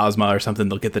fighting Ozma or something,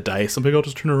 they'll get the dice, something, I'll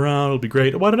just turn around, it'll be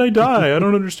great. Why did I die? I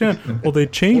don't understand. Well, they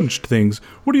changed things.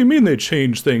 What do you mean they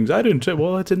changed things? I didn't.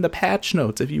 Well, it's in the patch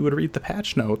notes. If you would read the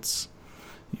patch notes,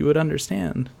 you would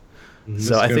understand.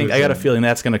 So I think I got a feeling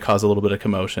that's going to cause a little bit of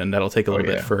commotion. That'll take a little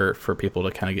bit for people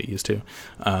to kind of get used to.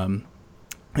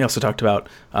 We also talked about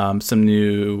some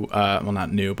new,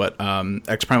 not new, but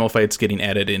X-Primal fights getting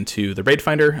added into the Raid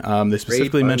Finder. They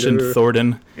specifically mentioned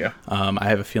Thordan. Yeah. I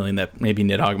have a feeling that maybe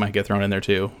Nidhogg might get thrown in there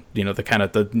too. The kind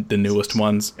of the newest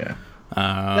ones. Yeah.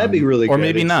 That'd be really good. Or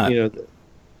maybe not. I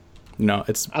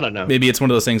don't know. Maybe it's one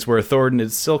of those things where Thordan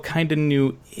is still kind of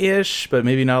new-ish, but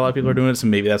maybe not a lot of people are doing it, so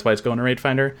maybe that's why it's going to Raid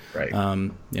Finder. Right.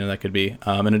 That could be.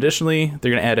 And additionally,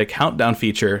 they're going to add a countdown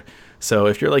feature. So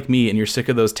if you're like me and you're sick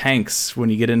of those tanks when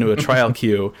you get into a trial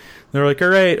queue, they're like, all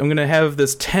right, I'm going to have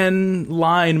this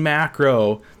 10-line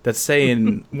macro that's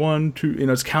saying 1, 2,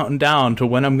 it's counting down to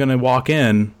when I'm going to walk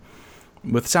in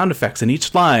with sound effects in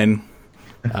each line.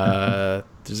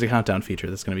 There's a countdown feature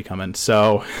that's going to be coming.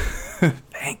 So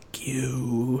thank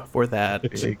you for that.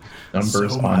 Big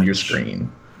numbers on your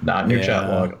screen. Not in your chat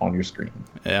log, on your screen.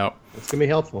 Yeah. It's going to be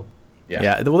helpful.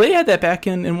 Yeah. Well, they had that back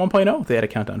in 1.0. They had a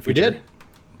countdown feature. We did.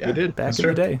 Yeah, we did back in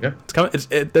the day. Yeah. It's coming.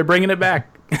 They're bringing it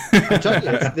back. I'm telling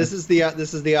you, this is the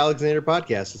Alexander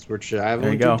podcast. It's which I have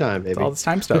on time, baby. It's all this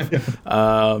time stuff.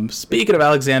 Speaking of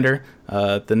Alexander,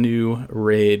 the new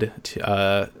raid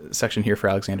section here for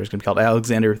Alexander is going to be called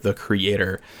Alexander the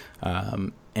Creator,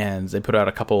 and they put out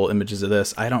a couple images of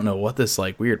this. I don't know what this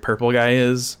weird purple guy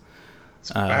is. It's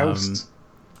Faust,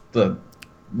 the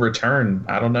return.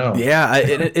 I don't know. Yeah,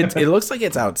 it looks like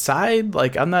it's outside.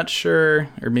 I'm not sure,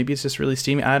 or maybe it's just really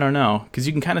steamy. I don't know, because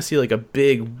you can kind of see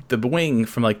the wing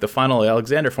from the final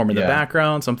Alexander form in the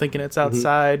background. So I'm thinking it's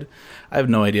outside. I have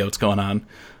no idea what's going on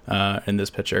in this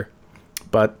picture,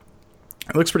 but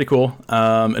it looks pretty cool.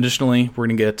 Additionally, we're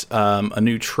gonna get a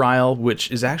new trial,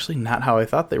 which is actually not how I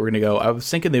thought they were gonna go. I was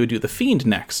thinking they would do the Fiend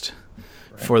next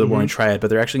for the Warring Triad, but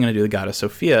they're actually going to do the Goddess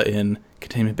Sophia in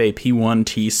Containment Bay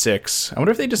P1T6. I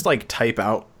wonder if they just type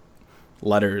out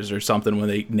letters or something when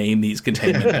they name these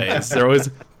containment bays. They're always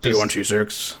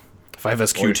P1T6,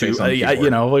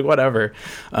 5SQ2, whatever.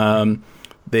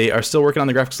 They are still working on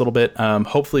the graphics a little bit.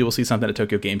 Hopefully we'll see something at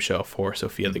Tokyo Game Show for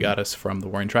Sophia the Goddess from the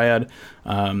Warring Triad.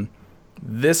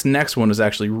 This next one is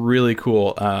actually really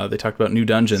cool. They talked about new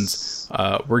dungeons.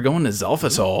 We're going to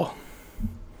Xelphatol.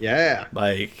 Yeah.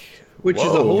 Which whoa.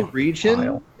 is a whole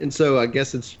region, and so I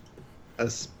guess it's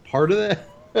as part of that.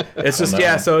 It's just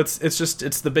so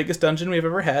it's the biggest dungeon we've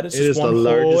ever had. It's just the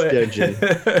largest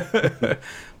dungeon.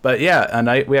 But yeah, and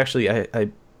I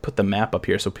put the map up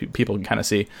here so people can kind of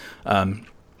see. So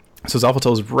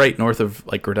Xelphatol is right north of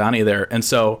Gridania there, and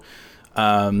so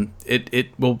it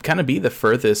will kind of be the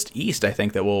furthest east I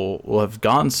think that we'll have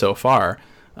gone so far.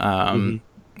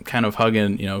 Kind of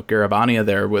hugging, Garabania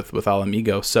there with Ala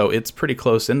Mhigo, so it's pretty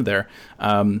close in there.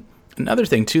 Another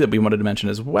thing too that we wanted to mention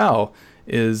as well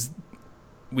is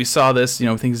we saw this,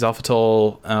 things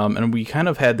Xelphatol, and we kind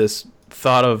of had this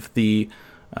thought of the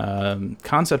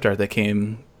concept art that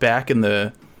came back in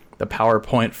the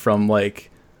PowerPoint from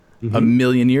a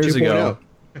million years ago.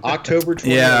 October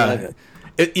 2011. Yeah.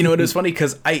 It was funny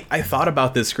because I thought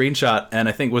about this screenshot, and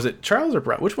I think, was it Charles or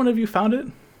Brian? Which one of you found it?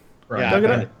 Brian. Dug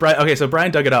it up? Brian. Okay, so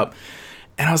Brian dug it up.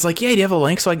 And I was like, yeah, do you have a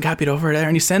link so I can copy it over there?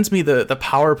 And he sends me the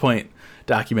PowerPoint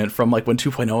document from like when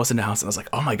 2.0 was announced. And I was like,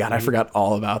 oh my God, I forgot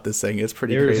all about this thing. It's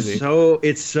pretty crazy.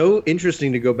 It's so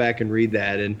interesting to go back and read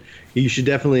that. And you should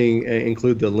definitely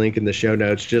include the link in the show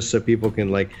notes just so people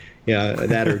can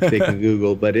that or they can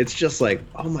Google. But it's just like,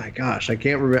 oh my gosh, I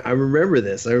can't remember. I remember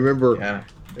this. I remember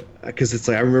because it's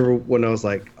like, I remember when I was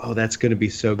like, oh, that's going to be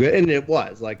so good. And it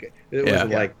was like,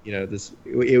 this,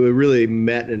 it really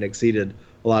met and exceeded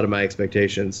a lot of my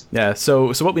expectations. Yeah.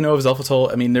 So what we know of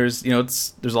Xelphatol, I mean, there's a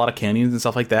lot of canyons and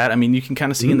stuff like that. I mean, you can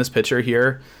kind of see in this picture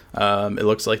here, it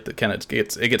looks like it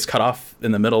gets cut off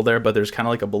in the middle there, but there's kind of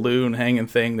like a balloon hanging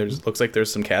thing. Looks like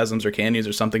there's some chasms or canyons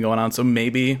or something going on. So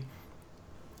maybe,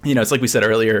 it's like we said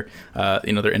earlier,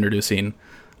 they're introducing,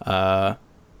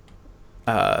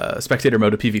 spectator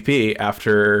mode of PvP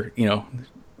after,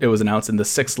 it was announced in the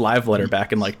 6th live letter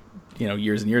back in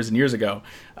years and years and years ago.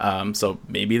 So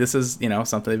maybe this is,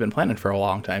 something they've been planning for a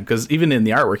long time. Because even in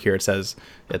the artwork here, it says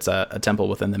it's a temple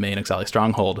within the main Ixali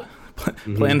stronghold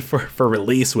planned for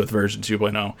release with version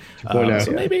 2.0.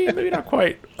 So maybe not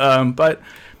quite. But,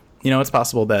 it's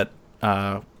possible that,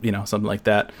 something like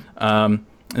that. And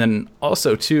then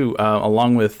also, too,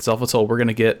 along with Xelphatol, we're going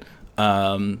to get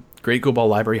Great Ghoul Ball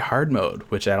Library hard mode,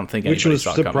 which I don't think anybody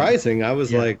saw coming. Which was surprising. I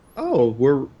was like,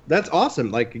 oh, that's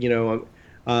awesome.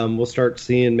 We'll start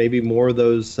seeing maybe more of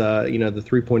those, the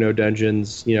 3.0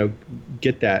 dungeons,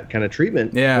 get that kind of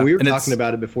treatment. Yeah. And we were talking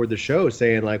about it before the show,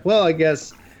 saying like, well, I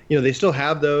guess, they still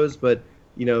have those, but,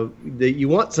 you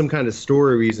want some kind of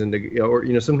story reason to,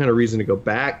 or, some kind of reason to go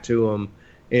back to them.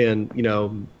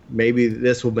 And, maybe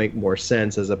this will make more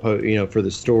sense as opposed, for the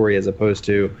story as opposed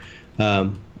to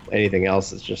anything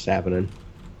else that's just happening.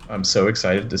 I'm so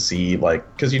excited to see,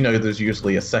 because, there's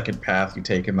usually a second path you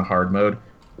take in the hard mode.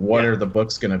 What are the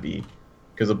books going to be?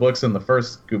 Because the books in the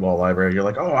first Ghoul Ball Library, you're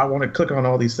like, oh, I want to click on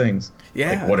all these things.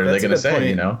 Yeah. What are they going to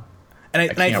say, And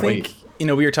I think, we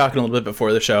were talking a little bit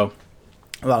before the show.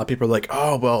 A lot of people are like,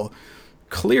 oh, well,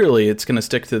 clearly it's going to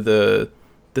stick to the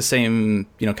same,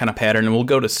 kind of pattern, and we'll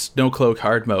go to Snowcloak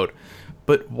hard mode.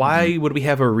 But why would we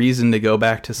have a reason to go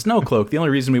back to Snowcloak? The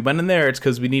only reason we went in there, it's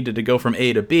because we needed to go from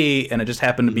A to B, and it just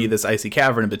happened to be this icy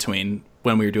cavern in between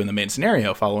when we were doing the main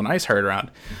scenario, following Iceheart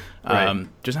around. Right.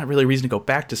 There's not really a reason to go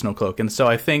back to Snowcloak. And so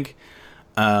I think,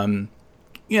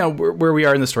 where we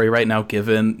are in the story right now,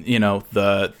 given,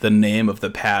 the name of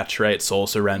the patch, right, Soul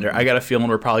Surrender, I got a feeling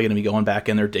we're probably going to be going back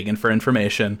in there digging for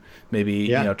information, maybe,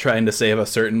 trying to save a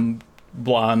certain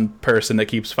blonde person that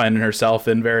keeps finding herself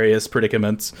in various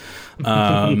predicaments,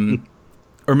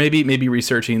 or maybe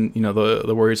researching,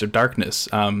 the Warriors of Darkness.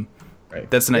 Right.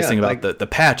 That's the nice thing about the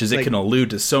patch is it can allude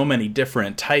to so many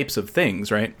different types of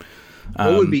things, right?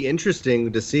 What would be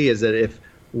interesting to see is that if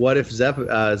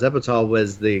Xelphatol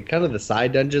was the kind of the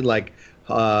side dungeon like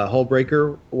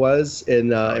Hullbreaker was in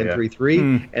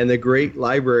 3.3, and the Great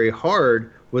Library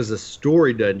Hard was a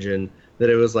story dungeon. That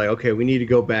it was like, okay, we need to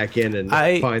go back in and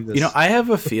find this. I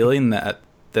have a feeling that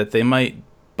they might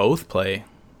both play.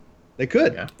 They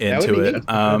could into it.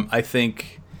 I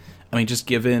think, just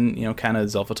given kind of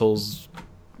Xelphatol's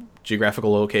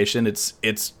geographical location, it's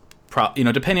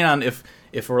depending on if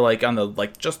we're like on the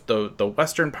just the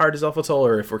western part of Xelphatol,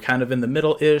 or if we're kind of in the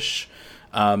middle-ish,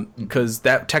 because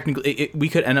that technically we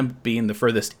could end up being the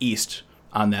furthest east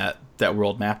on that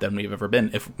world map than we've ever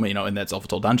been, if in that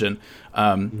Xelphatol dungeon.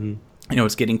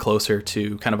 It's getting closer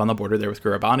to kind of on the border there with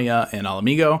Gurabania and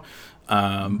Alamigo.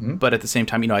 But at the same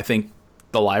time, I think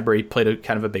the library played a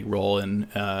kind of a big role in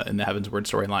the Heavensward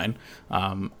storyline.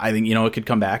 I think, it could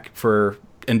come back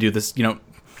and do this,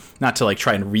 not to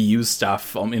try and reuse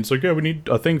stuff. It's like, yeah, we need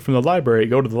a thing from the library,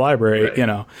 go to the library,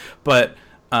 right. But,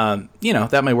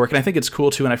 that might work. And I think it's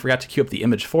cool too. And I forgot to queue up the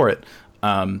image for it.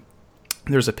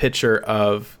 There's a picture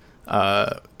of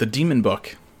the demon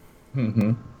book.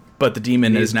 Mm-hmm. But the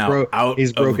demon is now out.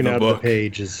 He's broken of the out book. Of the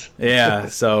pages. Yeah.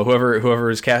 So whoever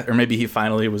is cast, or maybe he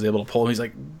finally was able to pull him. He's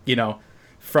like,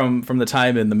 from the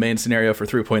time in the main scenario for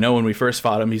 3.0 when we first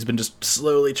fought him, he's been just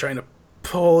slowly trying to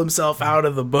pull himself out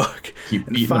of the book.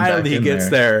 And finally he gets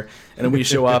there, and then we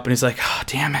show up, and he's like, "Oh,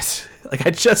 damn it! I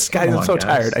just got. I'm so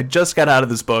tired. I just got out of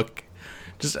this book.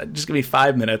 Just give me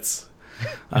 5 minutes."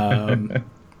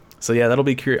 So yeah, I'll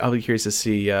be curious to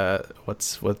see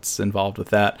what's involved with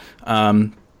that.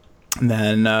 And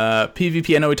then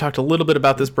PvP, I know we talked a little bit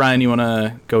about this. Brian, you want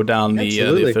to go down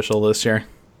the official list here?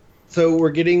 So we're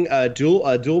getting a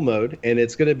dual mode, and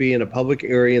it's going to be in a public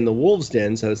area in the Wolves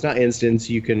Den. So it's not instance.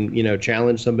 You can,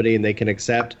 challenge somebody and they can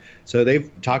accept. So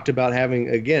they've talked about having,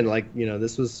 again,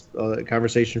 this was a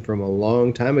conversation from a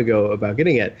long time ago about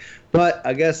getting it. But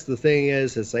I guess the thing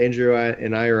is Andrew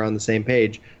and I are on the same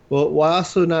page. Well, why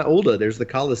also not Ulda? There's the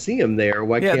Coliseum there.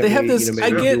 Why can't they have this?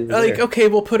 I get okay,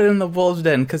 we'll put it in the Wolves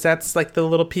Den because that's like the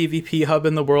little PvP hub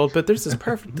in the world. But there's this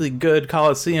perfectly good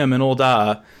Coliseum in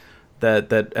Ulda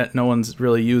that no one's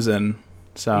really using.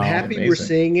 So I'm happy we're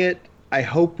seeing it. I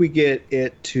hope we get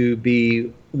it to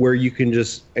be where you can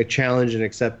just challenge and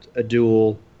accept a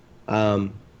duel,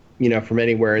 from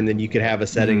anywhere, and then you could have a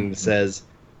setting that says,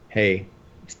 "Hey,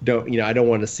 I don't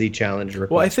want to see challenge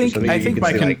requests." Well, I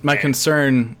think my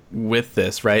concern with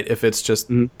this, right? If it's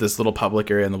just this little public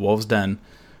area in the Wolves Den,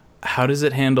 how does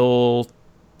it handle?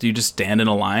 Do you just stand in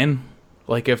a line?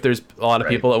 Like if there's a lot of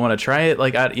people that want to try it, I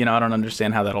don't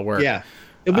understand how that'll work. Yeah,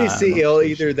 it'll be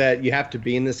either that you have to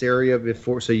be in this area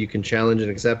before so you can challenge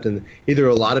and accept, and either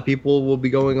a lot of people will be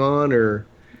going on, or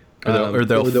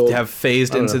they'll have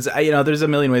phased instances. There's a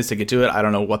million ways to get to it. I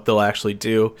don't know what they'll actually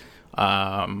do,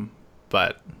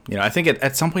 but I think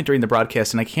at some point during the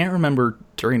broadcast, and I can't remember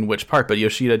during which part, but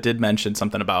Yoshida did mention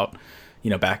something about.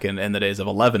 Back in the days of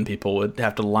 11, people would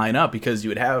have to line up because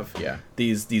you would have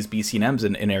these BCNMs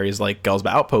in areas like Gelsba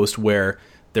Outpost where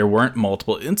there weren't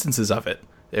multiple instances of it.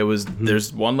 It was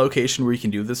there's one location where you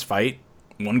can do this fight,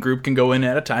 one group can go in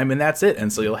at a time, and that's it.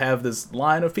 And so you'll have this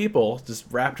line of people just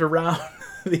wrapped around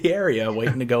the area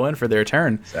waiting to go in for their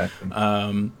turn. Exactly.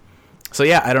 So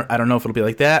yeah, I don't know if it'll be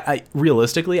like that.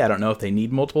 Realistically, I don't know if they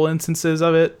need multiple instances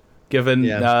of of given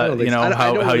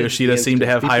how Yoshida seemed to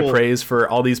have high praise for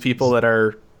all these people that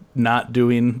are not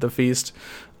doing the feast.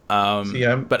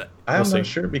 But I'm not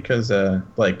sure because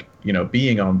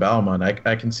being on Balmond,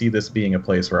 I can see this being a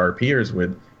place where our peers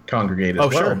would congregate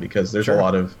as well, because there's a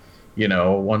lot of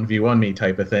 1v1 me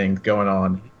type of thing going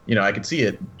on. I could see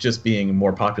it just being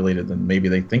more populated than maybe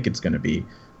they think it's going to be.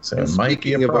 So it might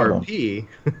be a problem. RP,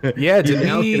 yeah,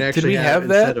 did we have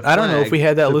that? I don't know if we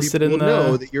had that listed in the.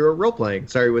 Know that you're role playing.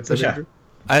 Sorry, what's that, Andrew?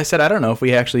 I said I don't know if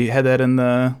we actually had that in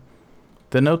the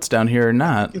notes down here or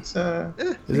not. It's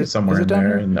somewhere in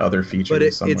there in other features.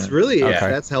 But somewhere. It's really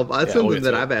that's helpful. That's something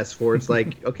that I've asked for. It's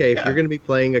like, okay, if you're going to be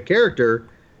playing a character,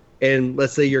 and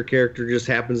let's say your character just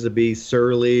happens to be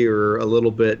surly or a little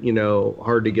bit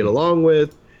hard to get along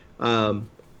with.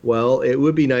 Well, it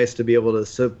would be nice to be able to,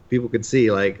 so people could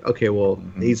see, okay, well,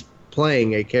 he's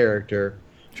playing a character.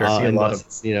 Sure, I see a lot of,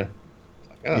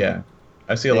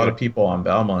 I see a lot of people on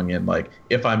Balmung and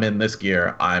if I'm in this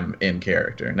gear, I'm in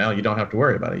character. Now you don't have to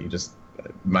worry about it. You just,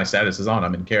 my status is on.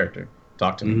 I'm in character.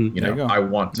 Talk to me. I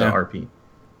want to RP.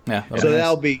 Yeah. So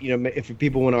that'll be, if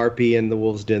people want to RP in the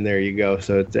Wolves Den, there you go.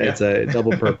 So it's a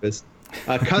double purpose.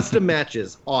 Custom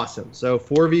matches, awesome. So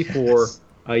 4v4. Yes.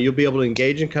 You'll be able to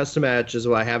engage in custom matches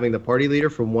by having the party leader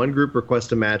from one group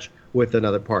request a match with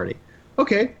another party.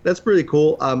 Okay, that's pretty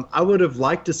cool. I would have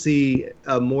liked to see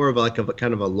more of a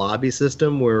kind of a lobby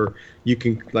system where you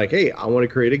can hey, I want to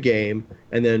create a game,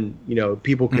 and then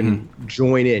people can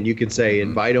join in. You can say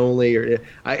invite only, or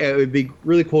it would be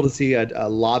really cool to see a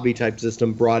lobby type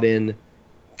system brought in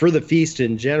for the feast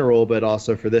in general, but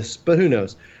also for this. But who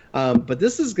knows? But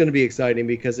this is going to be exciting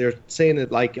because they're saying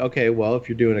that okay, well, if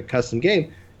you're doing a custom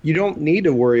game, you don't need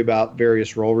to worry about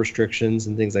various role restrictions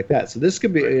and things like that. So this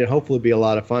could be hopefully be a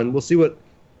lot of fun. We'll see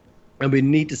it'll be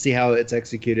neat to see how it's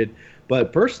executed.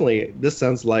 But personally, this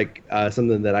sounds like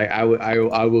something that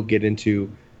I will get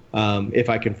into if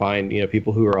I can find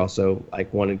people who are also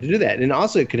wanting to do that. And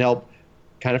also it could help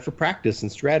kind of for practice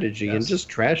and strategy and just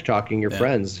trash talking your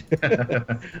friends.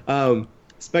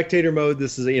 Spectator mode,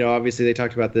 this is, obviously they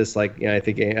talked about this, I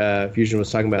think Fusion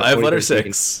was talking about. 5 letter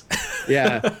 6.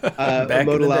 Yeah. A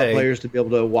mode allow players to be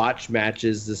able to watch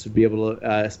matches. This would be able to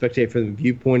spectate from the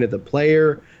viewpoint of the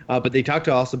player. But they talked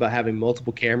also about having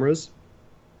multiple cameras.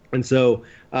 And so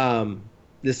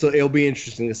it'll be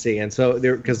interesting to see. And so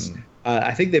because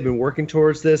I think they've been working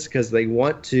towards this because they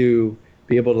want to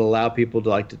be able to allow people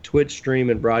to to Twitch stream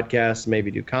and broadcast,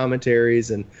 maybe do commentaries.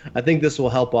 And I think this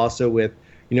will help also with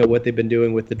what they've been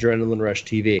doing with Adrenaline Rush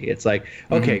TV. It's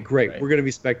okay, great. Right. We're going to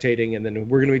be spectating, and then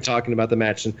we're going to be talking about the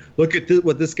match. And look at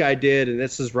what this guy did, and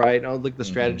this is right. And look at the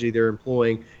strategy they're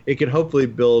employing. It can hopefully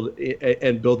build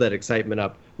that excitement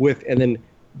up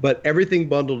but everything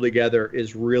bundled together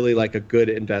is really a good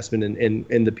investment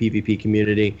in the PvP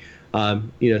community.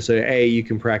 So A, you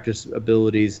can practice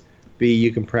abilities. B,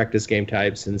 you can practice game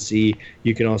types, and C,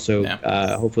 you can also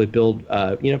hopefully build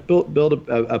a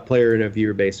player and a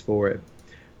viewer base for it.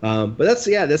 But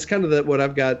that's kind of what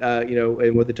I've got,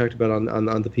 and what they talked about on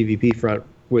the PvP front.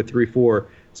 with 3.4.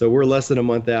 So we're less than a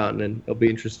month out, and it'll be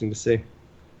interesting to see.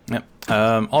 Yep.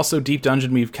 Also, Deep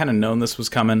Dungeon, we've kind of known this was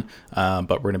coming, but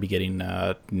we're going to be getting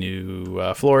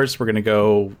new floors. We're going to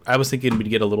go, I was thinking we'd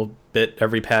get a little bit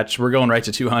every patch. We're going right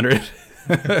to 200.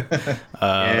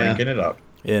 Ranking it up.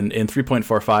 In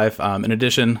 3.45. In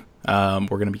addition, we're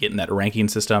going to be getting that ranking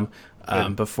system.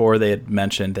 Before they had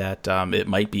mentioned that it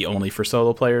might be only for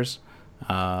solo players.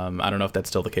 I don't know if that's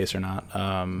still the case or not,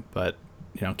 but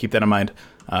keep that in mind.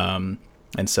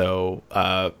 And so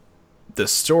the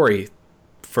story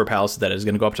for Palace that is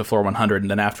going to go up to floor 100, and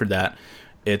then after that,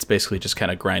 it's basically just kind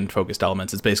of grind-focused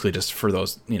elements. It's basically just for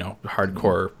those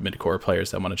hardcore, mid-core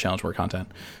players that want to challenge more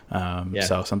content.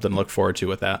 So something to look forward to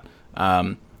with that.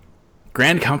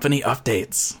 Grand Company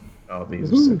updates. Oh,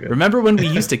 these are so good. Remember when we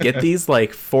used to get these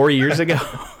like 4 years ago?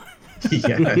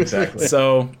 Yeah, exactly.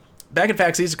 So back at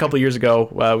PAX East a couple of years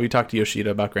ago, we talked to Yoshida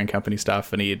about Grand Company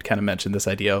stuff, and he had kind of mentioned this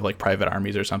idea of like private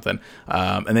armies or something.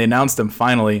 And they announced them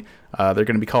finally. They're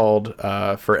going to be called,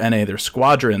 for NA, they're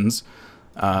squadrons.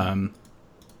 It'll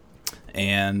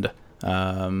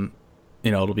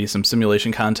be some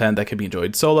simulation content that could be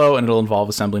enjoyed solo, and it'll involve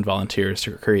assembling volunteers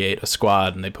to create a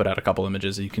squad. And they put out a couple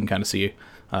images that you can kind of see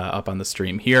up on the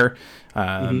stream here.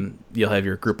 You'll have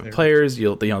your group of players.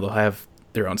 They'll have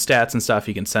their own stats and stuff.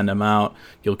 You can send them out.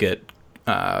 You'll get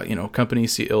company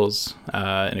seals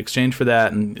in exchange for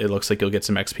that, and it looks like you'll get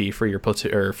some XP for your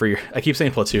platoon, or for your, I keep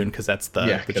saying platoon because that's the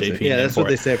JP. Yeah, that's what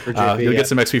they say for JP. You'll get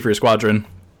some XP for your squadron,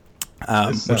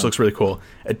 which looks really cool.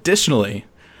 Additionally,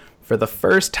 for the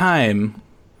first time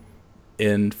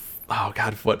in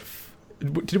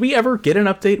did we ever get an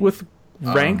update with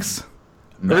ranks?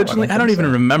 No, originally, I don't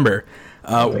even remember.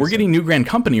 We're getting new Grand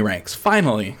Company ranks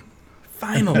finally.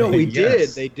 No, we did.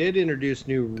 They did introduce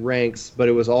new ranks, but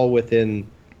it was all within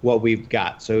what we've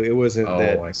got. So it wasn't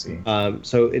that. Oh, I see.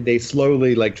 So they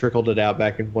slowly trickled it out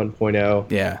back in 1.0.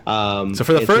 Yeah. So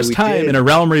for the first time in A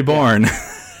Realm Reborn,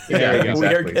 we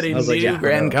are getting new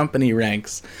Grand Company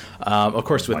ranks. Of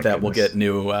course, with that, we'll get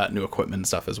new equipment and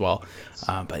stuff as well.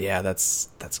 But yeah, that's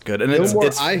good. And it's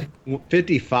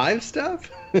I-55 stuff.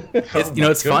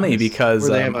 It's funny because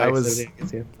I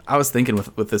was thinking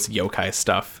with this yokai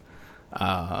stuff.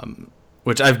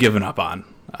 Which I've given up on.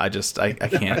 I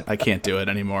can't do it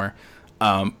anymore.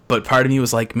 But part of me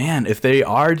was like, man, if they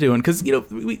are doing, because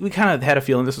we kind of had a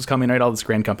feeling this was coming, right? All this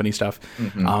Grand Company stuff.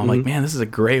 I'm like, man, this is a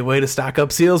great way to stock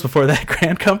up seals before that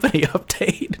Grand Company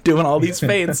update, doing all these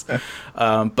fates.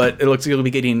 But it looks like you'll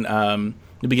be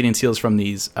getting seals from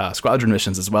these squadron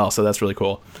missions as well, so that's really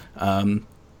cool.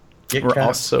 We're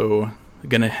also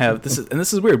gonna have this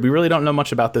is weird. We really don't know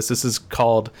much about this. This is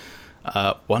called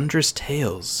Wondrous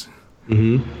Tales,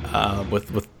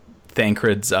 with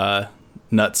Thancred's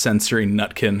nut censoring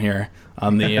nutkin here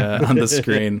on the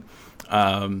screen.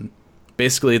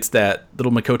 Basically, it's that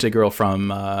little Makote girl from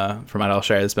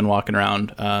Adalshire that's been walking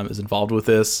around, is involved with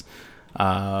this.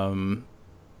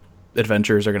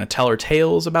 Adventurers are going to tell her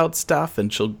tales about stuff,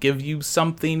 and she'll give you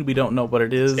something. We don't know what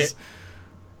it is.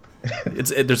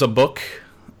 There's a book.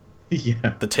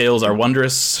 Yeah, the tales are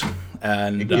wondrous.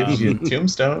 And it gives you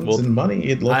tombstones and money.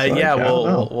 It looks like. Yeah,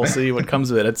 we'll see what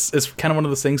comes of it. It's kind of one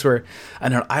of those things where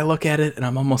I look at it and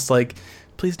I'm almost like,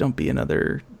 please don't be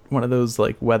another one of those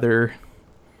like weather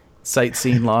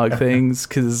sightseeing log things,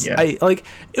 because it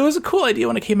was a cool idea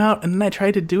when it came out, and then I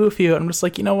tried to do a few, and I'm just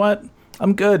like, you know what?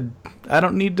 I'm good. I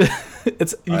don't need to. You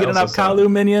get an Apkalu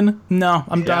minion? No,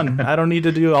 I'm done. I don't need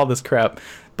to do all this crap.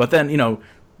 But then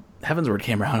Heavensward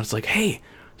came around. It's like, hey,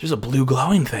 there's a blue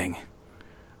glowing thing.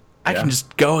 I can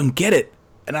just go and get it,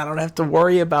 and I don't have to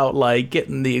worry about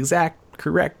getting the exact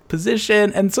correct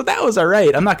position. And so that was all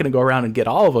right. I'm not going to go around and get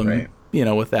all of them,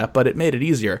 with that, but it made it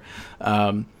easier.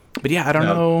 But yeah, I don't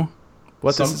know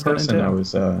what this is going to do. Some person I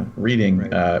was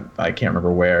reading, I can't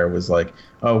remember where, was like,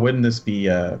 oh, wouldn't this be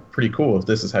pretty cool if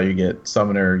this is how you get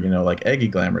Summoner, like Eggy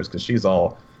Glamours, because she's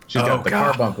got the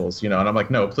carbuncles, and I'm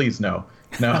like, no, please, no,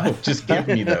 just give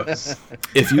me those.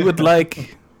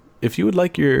 If you would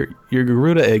like your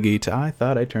Garuda Eggy, I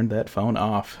thought I turned that phone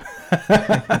off.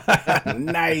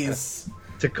 Nice.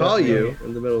 To call you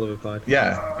in the middle of a podcast.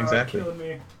 Yeah, exactly. Killing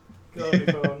me,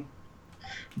 phone.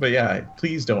 But yeah,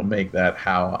 please don't make that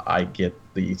how I get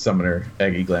the Summoner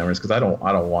Eggy Glamours, because I don't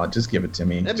want. Just give it to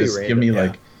me. That'd just be give me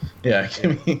random,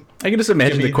 give me. I can just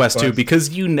imagine the quest too, because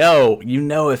you know,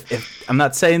 if I'm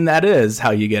not saying that is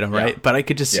how you get them, right? But I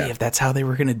could just see if that's how they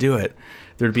were going to do it.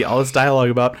 There'd be all this dialogue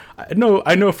about,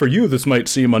 I know for you this might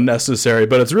seem unnecessary,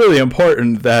 but it's really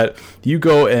important that you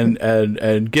go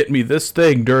and get me this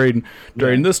thing during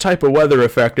this type of weather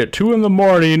effect at 2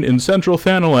 a.m. in central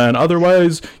Thanalan.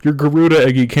 Otherwise, your Garuda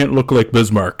Eggy can't look like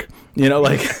Bismarck. You know,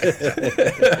 like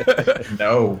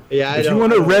no. Yeah, if you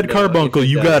want a red carbuncle,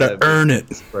 you gotta earn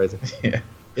it. Yeah.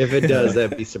 If it does,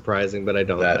 that'd be surprising, but I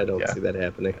don't see that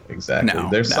happening. Exactly.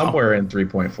 They're somewhere in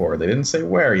 3.4. They didn't say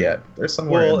where yet. They're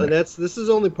somewhere. Well, and this is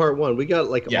only part 1. We got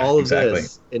all of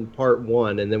this in part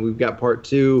 1, and then we've got part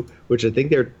 2, which I think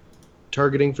they're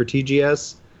targeting for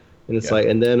TGS, and it's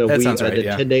and then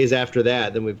 10 days after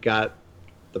that, then we've got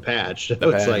the patch. So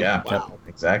it's like, wow,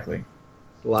 exactly.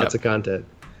 Lots of content.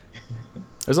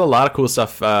 There's a lot of cool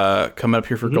stuff coming up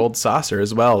here for Gold Saucer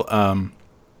as well.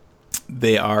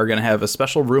 They are going to have a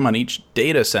special room on each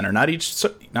data center, not each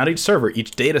server,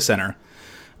 each data center,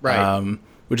 right?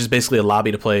 Which is basically a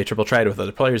lobby to play Triple Triad with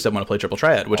other players that want to play Triple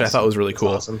Triad, which I thought was really cool.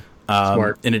 Awesome.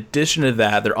 Smart. In addition to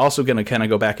that, they're also going to kind of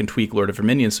go back and tweak Lord of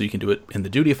Verminion so you can do it in the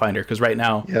Duty Finder, because right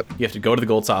now you have to go to the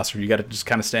Gold Saucer. You got to just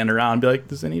kind of stand around and be like,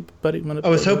 does anybody want to... I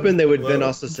was hoping they would then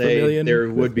also say there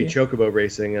would be Chocobo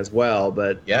racing as well,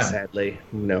 but sadly,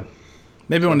 no.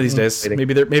 Maybe one of these days.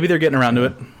 Maybe they're getting around to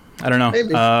it. I don't know.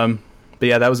 Maybe. But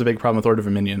yeah, that was a big problem with Lord of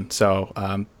Verminion. So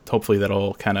hopefully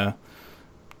that'll kind of,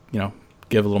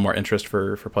 give a little more interest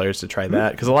for players to try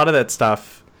that, because a lot of that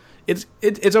stuff, it's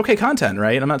okay content,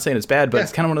 right? I'm not saying it's bad, but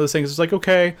it's kind of one of those things. It's like,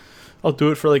 okay, I'll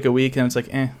do it for like a week, and it's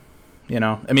like, I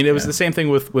mean, it was the same thing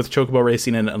with Chocobo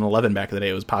racing in 11 back in the day.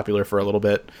 It was popular for a little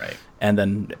bit, right? And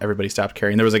then everybody stopped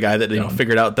caring. There was a guy that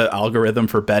figured out the algorithm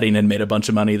for betting and made a bunch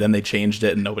of money. Then they changed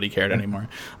it, and nobody cared anymore.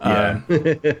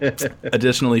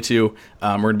 Additionally, too,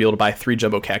 we're going to be able to buy 3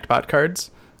 Jumbo Cactbot cards.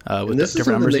 With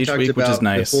different numbers each week, which is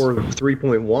nice. Before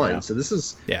 3.1, so this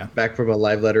is back from a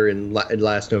live letter in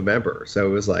last November. So it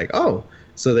was like,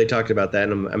 so they talked about that,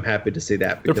 and I'm happy to see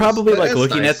that. They're probably like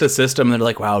looking at the system, and they're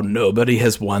like, "Wow, nobody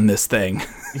has won this thing.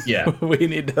 Yeah, we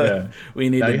need to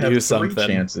do something." 3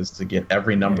 chances to get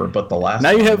every number, but the last.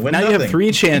 Now you have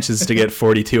 3 chances to get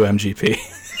 42 MGP.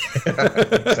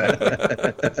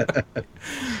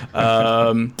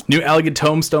 New Elegant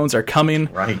Tomestones are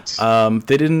coming. Right.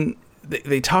 They didn't.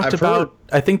 They talked about.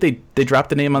 I think they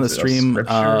dropped the name on the stream.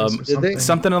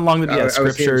 Something along the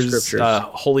scriptures.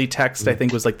 Holy text, I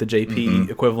think, was like the JP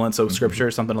equivalent. So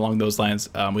scripture, something along those lines.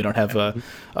 We don't have an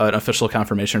official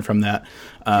confirmation from that.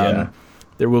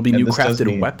 There will be new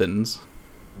crafted weapons.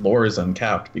 Lore is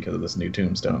uncapped because of this new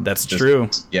tombstone. That's true.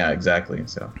 Yeah, exactly.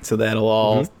 So that'll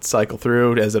all cycle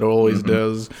through as it always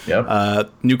does. Yep.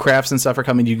 New crafts and stuff are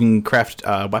coming. You can craft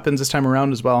weapons this time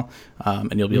around as well,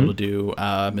 and you'll be able to do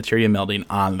materia melding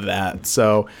on that.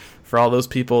 So for all those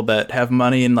people that have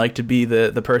money and like to be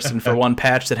the person for one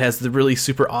patch that has the really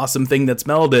super awesome thing that's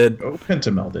melded, go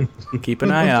pentamelded. Keep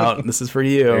an eye out. This is for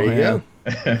you. There you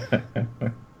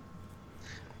go.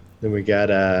 Then we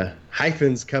got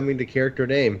hyphens coming to character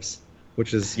names,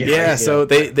 which is So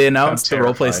they announced the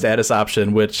roleplay status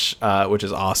option, which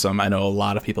is awesome. I know a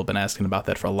lot of people have been asking about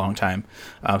that for a long time.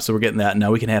 So we're getting that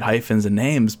now. We can add hyphens and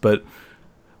names, but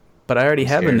I already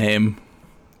have a name.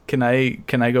 Can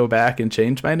I go back and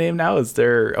change my name now? Is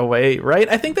there a way? Right?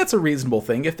 I think that's a reasonable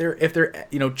thing. If they're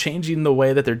changing the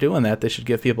way that they're doing that, they should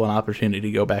give people an opportunity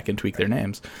to go back and tweak their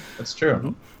names. That's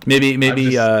true. Maybe.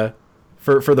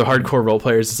 For the hardcore role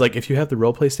players, it's like, if you have the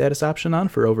roleplay status option on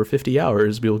for over 50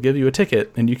 hours, we will give you a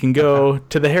ticket, and you can go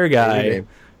to the hair guy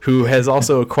who has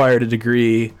also acquired a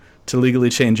degree to legally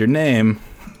change your name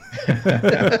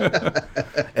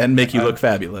and make you look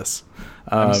fabulous.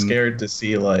 I'm scared to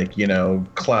see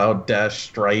Cloud Dash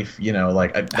Strife.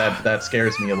 That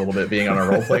scares me a little bit, being on a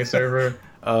roleplay server.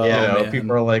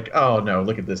 People are like, "Oh no,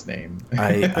 look at this name."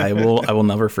 I will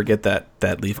never forget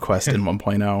that Leaf Quest in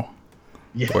 1.0.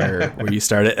 Where you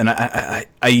start it, and I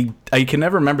can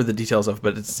never remember the details of it,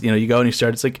 but it's, you go and you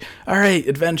start, it's like, all right,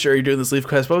 adventure, you're doing this Leaf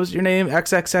Quest, what was your name?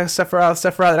 XXX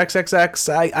Sephiroth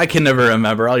XXX. I can never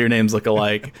remember, all your names look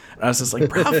alike. And I was just like,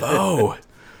 bravo.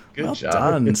 Good job.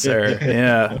 Done, sir.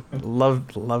 Yeah,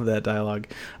 love that dialogue.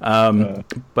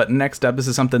 But next up, this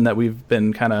is something that we've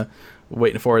been kind of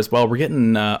waiting for as well. We're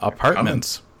getting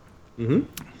apartments.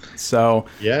 So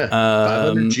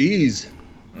 500 G's.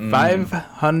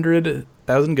 500,000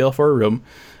 gil for a room,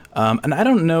 and I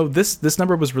don't know, this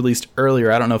number was released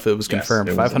earlier. I don't know if it was confirmed.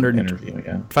 It was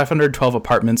 512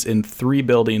 apartments in 3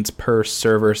 buildings per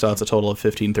server, so that's a total of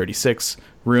 1536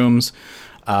 rooms.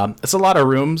 It's a lot of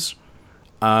rooms.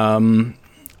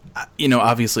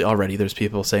 obviously already there's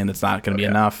people saying that's not going to be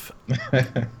enough.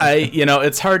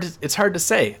 It's hard to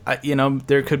say.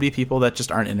 There could be people that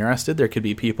just aren't interested. There could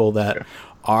be people that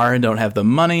are and don't have the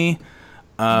money.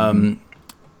 I'm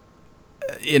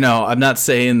not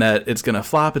saying that it's going to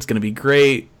flop. It's going to be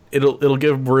great. It'll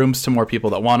give rooms to more people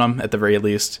that want them at the very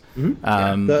least.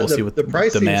 We'll see what the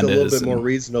price demand seems a little bit more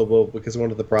reasonable, because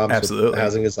one of the problems with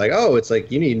housing is like, it's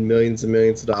like you need millions and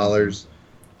millions of dollars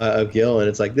of gil, and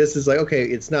it's like, this is like, okay,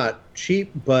 it's not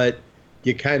cheap, but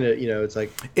you kind of, it's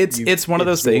like it's one of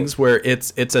those things where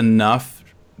it's enough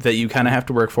that you kind of have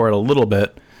to work for it a little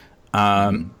bit,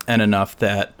 and enough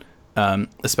that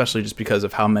especially just because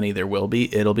of how many there will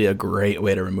be, it'll be a great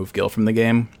way to remove gil from the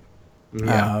game.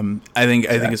 I think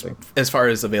as far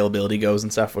as availability goes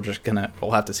and stuff,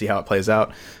 we'll have to see how it plays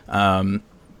out. I'm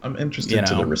interested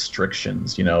to the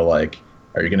restrictions, like,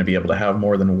 are you going to be able to have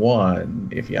more than one?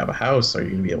 If you have a house, are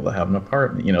you going to be able to have an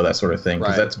apartment? That sort of thing,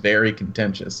 because that's very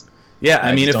contentious. Yeah,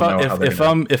 I mean, if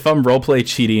I'm roleplay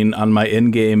cheating on my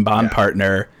in-game bond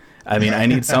partner, I mean, I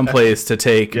need some place to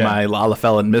take my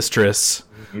Lalafell mistress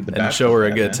and show her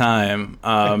a good time.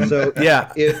 So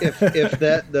if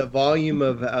the volume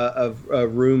of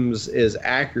rooms is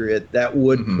accurate, that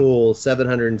would pull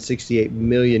 768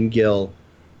 million gil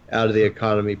out of the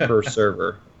economy per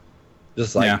server.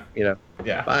 Just like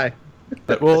bye.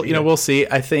 But we'll see.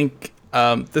 I think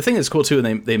the thing that's cool too,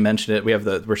 and they mentioned it.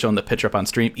 We're showing the picture up on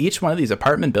stream. Each one of these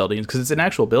apartment buildings, because it's an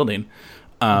actual building,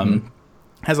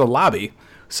 has a lobby.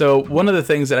 So one of the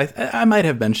things that I might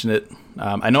have mentioned it.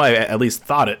 I know I at least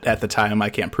thought it at the time. I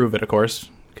can't prove it, of course,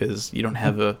 because you don't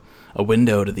have a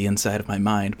window to the inside of my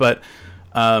mind. But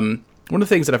one of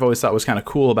the things that I've always thought was kind of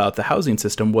cool about the housing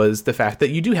system was the fact that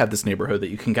you do have this neighborhood that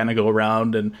you can kind of go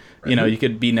around and, you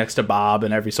could be next to Bob,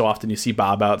 and every so often you see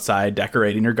Bob outside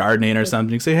decorating or gardening or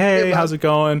something. You say, hey, how's it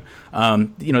going?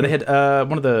 They had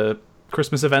one of the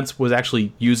Christmas events was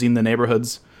actually using the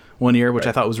neighborhoods one year, which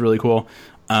I thought was really cool.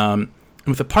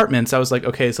 With apartments, I was like,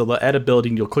 okay, so at a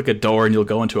building, you'll click a door and you'll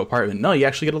go into an apartment. No, you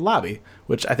actually get a lobby,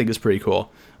 which I think is pretty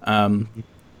cool.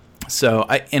 So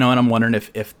and I'm wondering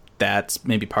if that's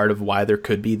maybe part of why there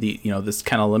could be this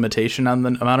kind of limitation on the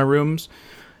amount of rooms.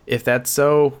 If that's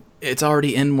so, it's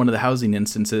already in one of the housing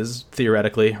instances,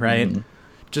 theoretically, right?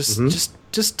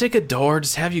 Just take a door,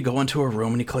 just have you go into a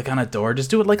room and you click on a door.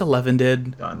 Just do it like 11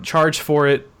 did. Done. Charge for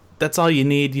it. That's all you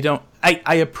need. You don't.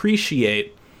 I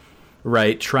appreciate,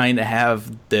 right, trying to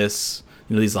have this,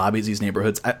 these lobbies, these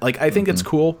neighborhoods. I think it's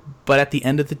cool, but at the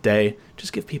end of the day,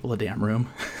 just give people a damn room.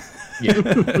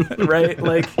 Right?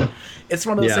 Like, it's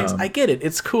one of those things. I get it.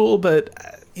 It's cool, but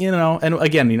and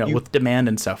again, with demand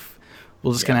and stuff,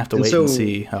 we'll just kind of have to wait and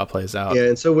see how it plays out. Yeah,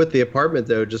 and so with the apartment,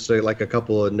 though, just like a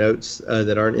couple of notes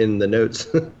that aren't in the notes,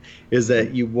 is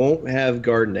that you won't have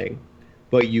gardening,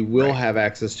 but you will have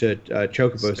access to a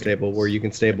chocobo stable where you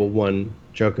can stable one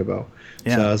chocobo.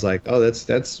 Yeah. So I was like,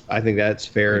 that's I think that's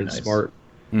fair and smart.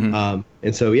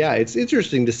 And so it's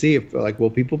interesting to see if will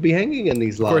people be hanging in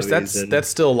these lobbies. Of course, that's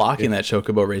still locking that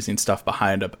chocobo raising stuff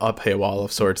behind a paywall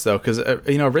of sorts, though, because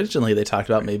originally they talked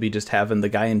about maybe just having the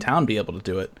guy in town be able to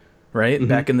do it, right?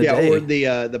 Back in the day,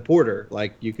 or the porter,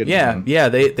 like you could.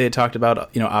 They talked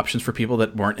about options for people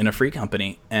that weren't in a free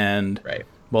company, and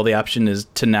well, the option is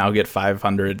to now get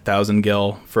 500,000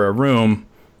 gil for a room,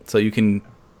 so you can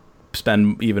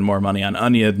spend even more money on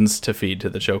onions to feed to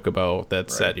the chocobo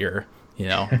that's at your.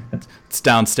 It's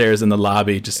downstairs in the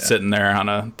lobby, just sitting there on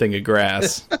a thing of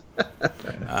grass.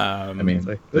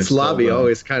 This lobby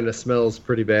always kind of smells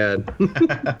pretty bad.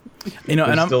 And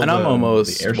I'm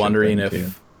almost wondering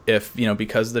if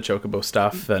because of the chocobo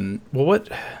stuff and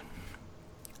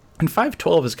and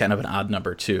 512 is kind of an odd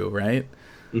number too, right?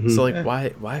 So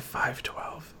why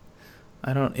 512?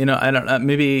 I don't.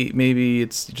 Maybe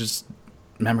it's just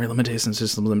memory limitations,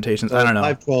 system limitations. I don't know.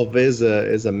 512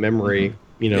 is a memory.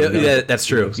 That's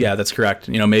true. Yeah, that's correct.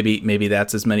 Maybe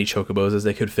that's as many chocobos as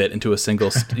they could fit into a single,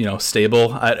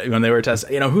 stable when they were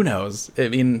testing. Who knows? I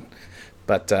mean,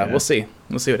 but we'll see.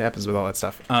 We'll see what happens with all that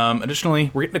stuff.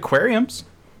 Additionally, we're getting aquariums.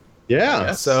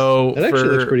 Yeah. So that actually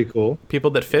looks pretty cool.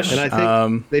 People that fish, and I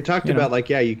think they talked about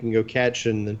you can go catch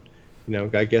and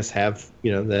I guess have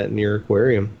that in your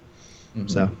aquarium.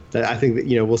 So I think that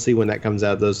we'll see when that comes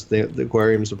out. The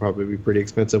aquariums will probably be pretty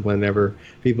expensive whenever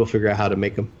people figure out how to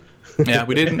make them. Yeah,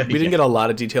 we didn't get a lot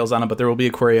of details on it, but there will be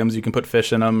aquariums. You can put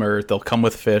fish in them, or they'll come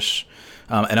with fish.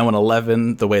 And on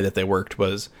 11, the way that they worked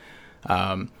was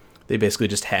they basically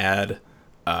just had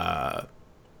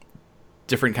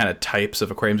different kind of types of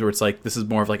aquariums where it's like, this is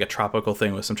more of like a tropical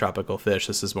thing with some tropical fish.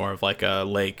 This is more of like a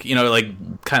lake,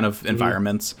 kind of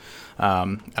environments.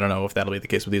 I don't know if that'll be the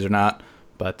case with these or not,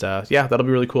 but that'll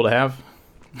be really cool to have.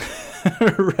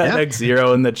 Red X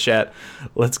Zero in the chat.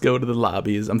 Let's go to the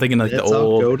lobbies. I'm thinking like Let's the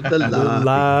old all go to the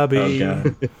lobby.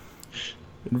 Oh,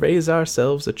 Raise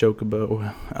ourselves a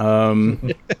chocobo.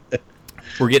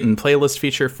 We're getting playlist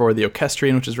feature for the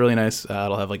Orchestrion, which is really nice.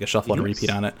 It'll have like a shuffle and a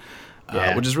repeat on it,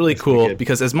 which is really cool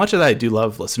because as much as I do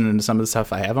love listening to some of the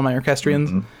stuff I have on my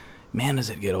Orchestrions, man, does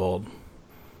it get old.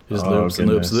 Just loops and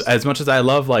loops. As much as I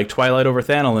love like Twilight over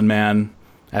Thanalan, man,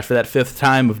 after that 5th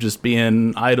time of just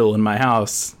being idle in my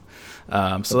house,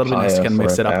 so that'll be nice to kind of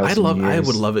mix it up. I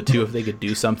would love it too if they could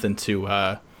do something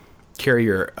to carry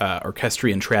your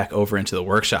Orchestrion track over into the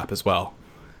workshop as well.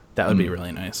 That would be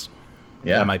really nice.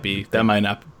 Yeah, that might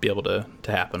not be able to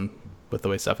happen with the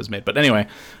way stuff is made. But anyway,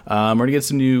 we're gonna get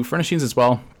some new furnishings as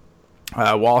well.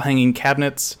 Wall hanging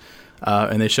cabinets.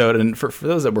 And they showed, and for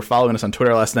those that were following us on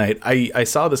Twitter last night, I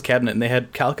saw this cabinet and they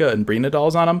had Kalka and Brina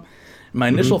dolls on them. My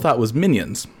initial thought was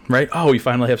Minions, right? Oh, we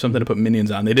finally have something to put Minions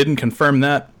on. They didn't confirm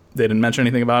that. They didn't mention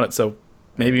anything about it, so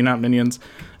maybe not Minions,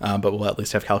 but we'll at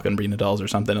least have Kalka and Brina dolls or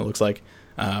something, it looks like.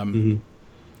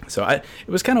 So it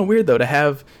was kind of weird, though, to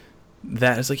have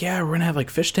that. It's like, yeah, we're going to have like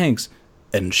fish tanks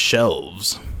and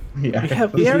shelves. Yeah.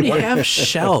 We already have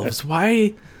shelves.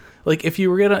 Why... Like, if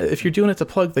you're doing it to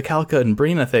plug the Kalka and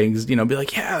Brina things, be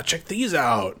like, yeah, check these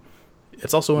out.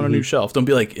 It's also on a new shelf. Don't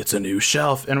be like, it's a new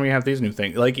shelf, and we have these new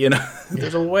things. Like,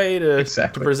 there's a way to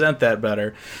present that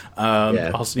better.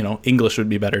 Also, English would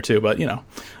be better too, but,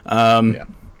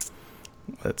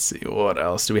 Let's see, what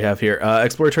else do we have here?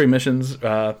 Exploratory missions.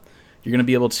 You're going to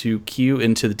be able to queue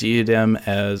into the diadem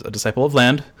as a Disciple of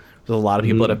Land. There's a lot of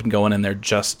people that have been going in there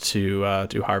just to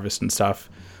do harvest and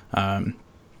stuff.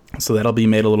 So that'll be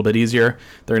made a little bit easier.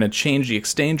 They're going to change the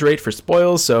exchange rate for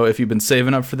spoils, so if you've been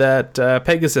saving up for that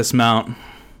Pegasus mount,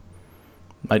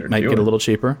 might get a little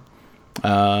cheaper. They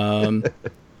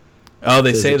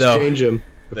say though, exchange them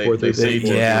before they say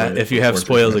if you have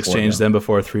spoils, exchange them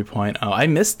before 3.0. I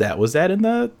missed that. Was that in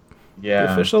the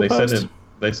official post?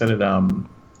 They said it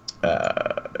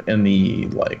in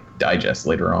the digest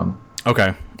later on.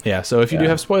 Okay. Yeah, so if you do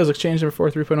have spoils, exchange them before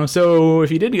 3.0. So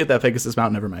if you did get that Pegasus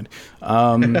mount, never mind.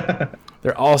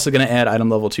 They're also going to add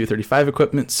item level 235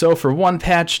 equipment. So for one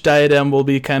patch, Diadem will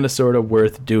be kind of sort of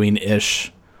worth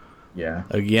doing-ish. Yeah.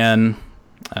 Again.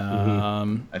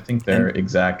 I think their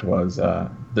exact was,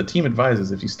 the team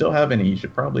advises if you still have any, you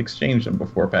should probably exchange them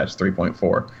before patch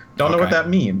 3.4. Don't know what that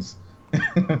means.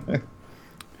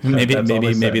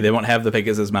 Maybe they won't have the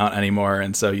Pegasus mount anymore,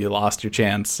 and so you lost your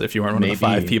chance if you weren't one of the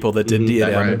 5 people that did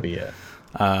Diadem. That might be it.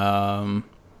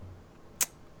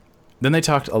 Then they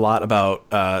talked a lot about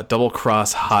double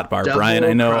cross hotbar. Brian,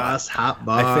 I know. Double cross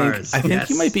hotbars. I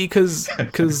think you might be because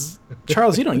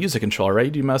Charles, you don't use a controller, right?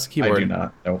 You do mouse and keyboard. I do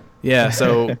not. Nope. Yeah.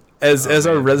 So as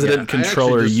our resident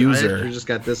controller user, I just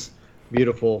got this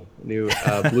beautiful new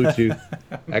Bluetooth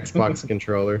Xbox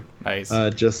controller. Nice.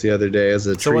 Just the other day as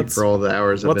a treat for all the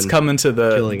hours. What's coming to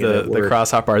the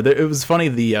cross hotbar? It was funny.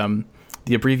 The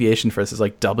abbreviation for this is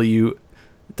like WXHB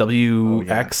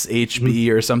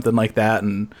or something like that.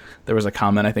 And there was a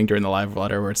comment I think during the live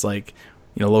letter where it's like,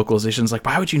 localization's like,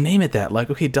 why would you name it that? Like,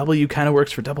 okay, W kind of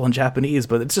works for double in Japanese,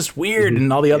 but it's just weird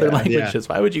in all the other languages.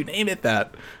 Why would you name it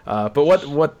that? But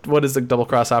what is the double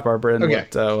cross hotbar, Bryn? Okay.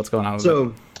 What's going on with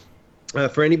it?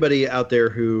 For anybody out there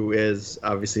who is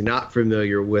obviously not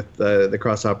familiar with the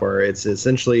cross hotbar, it's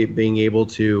essentially being able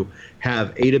to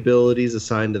have 8 abilities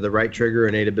assigned to the right trigger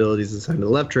and 8 abilities assigned to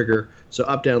the left trigger. So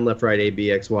up, down, left, right, A, B,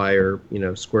 X, Y, or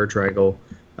square, triangle,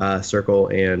 circle,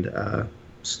 and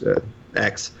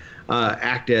X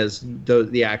act as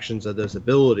the actions of those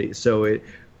abilities. So it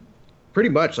pretty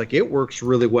much it works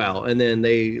really well. And then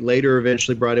they later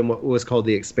eventually brought in what was called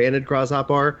the expanded cross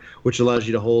hotbar, which allows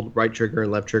you to hold right trigger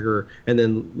and left trigger, and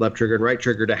then left trigger and right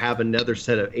trigger to have another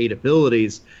set of 8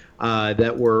 abilities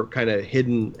that were kind of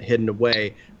hidden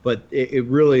away. But it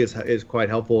really is quite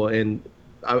helpful. And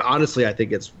honestly, I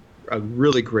think it's a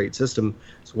really great system.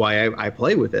 It's why I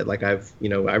play with it.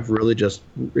 I've really just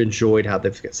enjoyed how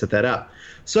they've set that up.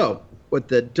 So what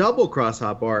the double cross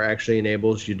hotbar actually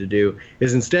enables you to do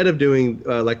is instead of doing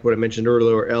like what I mentioned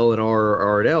earlier, L and R or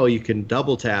R and L, you can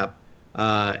double tap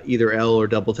either L or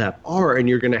double tap R, and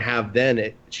you're going to have then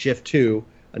it shift to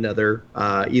another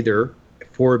either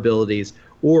 4 abilities,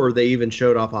 or they even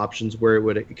showed off options where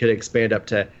it could expand up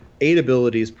to 8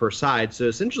 abilities per side. So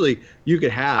essentially, you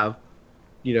could have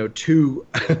 2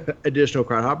 additional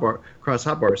cross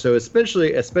hotbar. So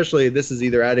especially this is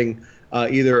either adding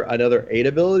either another 8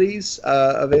 abilities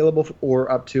available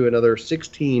or up to another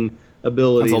 16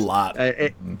 abilities. That's a lot.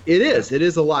 It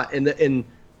is a lot. And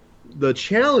the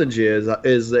challenge is that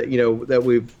that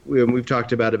we've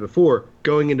talked about it before,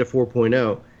 going into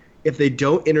 4.0, if they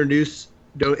don't introduce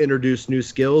introduce new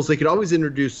skills. They could always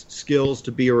introduce skills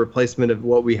to be a replacement of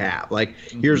what we have. Like,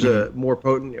 here's a more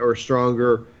potent or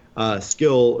stronger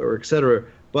skill, or etc.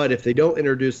 But if they don't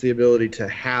introduce the ability to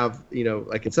have,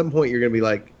 like at some point you're going to be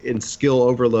like in skill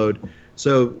overload.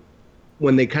 So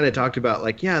when they kind of talked about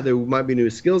like, yeah, there might be new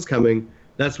skills coming,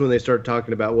 that's when they started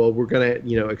talking about, well, we're going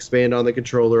to, expand on the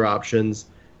controller options.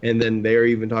 And then they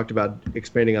even talked about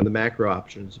expanding on the macro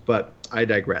options. But I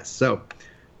digress. So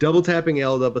double tapping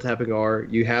L, double tapping R,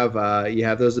 you have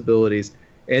those abilities.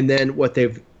 And then what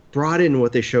they've brought in,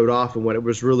 what they showed off, and what it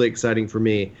was really exciting for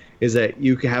me is that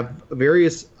you can have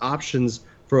various options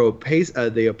for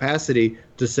the opacity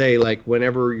to say, like,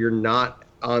 whenever you're not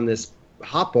on this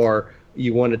hotbar,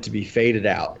 you want it to be faded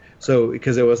out. So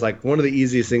because it was like one of the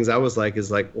easiest things I was like is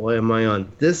like, well, am I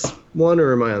on this one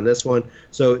or am I on this one?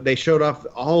 So they showed off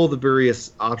all the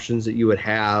various options that you would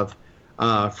have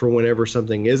for whenever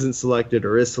something isn't selected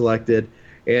or is selected,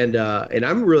 and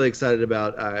I'm really excited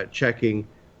about checking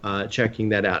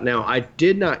that out. Now, I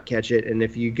did not catch it, and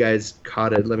if you guys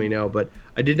caught it, let me know. But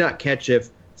I did not catch if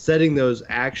setting those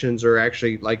actions are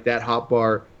actually like that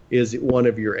hotbar is one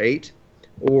of your 8.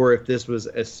 Or if this was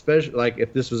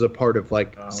if this was a part of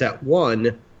like set 1,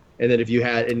 and then if you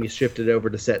shifted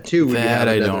over to set 2, that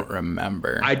I don't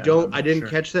remember. I didn't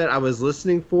catch that. I was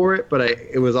listening for it, but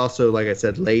it was also, like I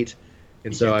said, late,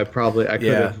 and so I could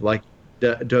have like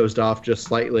dozed off just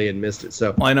slightly and missed it.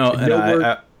 So I know, no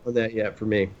word on that yet for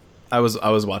me. I was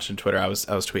watching Twitter. I was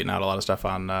tweeting out a lot of stuff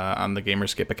on the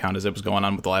Gamerscape account as it was going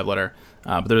on with the live letter.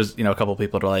 But there was a couple of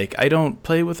people that were like, I don't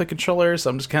play with a controller,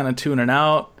 so I'm just kind of tuning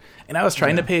out. And I was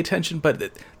trying to pay attention,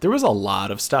 but there was a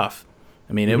lot of stuff.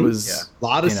 I mean, it was a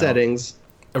lot of settings.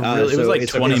 It was like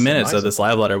 20 minutes of this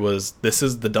live letter this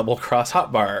is the double cross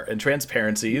hotbar and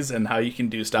transparencies and how you can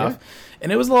do stuff. Yeah.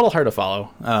 And it was a little hard to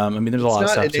follow. I mean, there's a lot of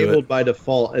stuff to it. It's not enabled by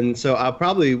default. And so I'll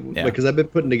probably, because I've been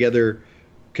putting together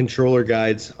controller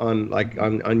guides on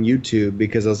YouTube,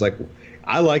 because I was like,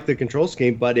 I like the control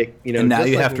scheme, but it, and now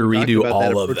you have to redo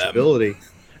all of them.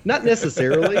 Not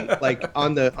necessarily. Like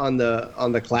on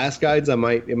the class guides, it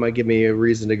might give me a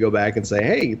reason to go back and say,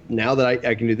 hey, now that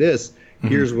I can do this,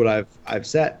 here's what I've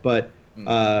set. But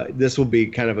this will be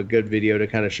kind of a good video to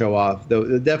kind of show off.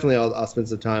 Though definitely I'll spend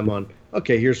some time on,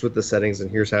 okay, here's what the settings, and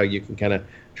here's how you can kind of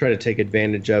try to take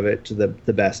advantage of it to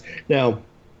the best. Now,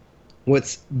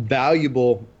 what's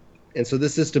valuable, and so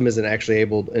this system isn't actually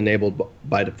enabled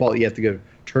by default. You have to go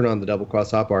turn on the double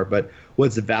cross hotbar. But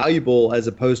what's valuable as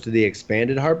opposed to the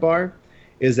expanded hotbar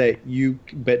is that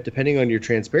but depending on your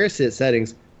transparency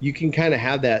settings, you can kind of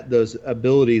have those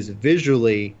abilities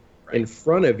visually in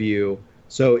front of you.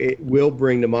 So it will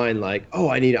bring to mind like, oh,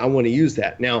 I want to use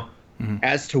that. Now,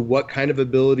 as to what kind of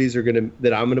abilities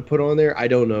that I'm gonna put on there, I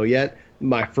don't know yet.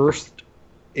 My first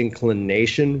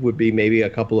inclination would be maybe a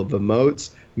couple of emotes,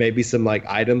 maybe some like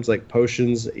items like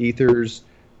potions, ethers,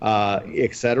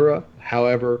 etc.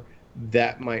 However,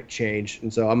 that might change,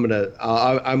 and so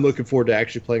I'm looking forward to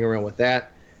actually playing around with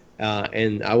that.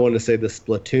 And I want to say the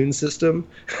Splatoon system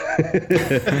in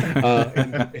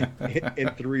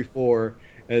 3.4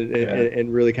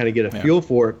 and really kind of get a feel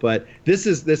for it. But this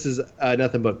is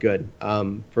nothing but good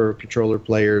for controller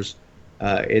players,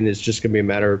 and it's just going to be a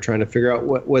matter of trying to figure out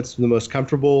what's the most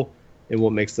comfortable and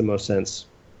what makes the most sense.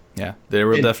 Yeah, there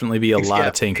will definitely be a lot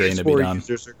of tinkering to be done.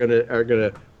 Users are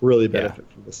gonna really benefit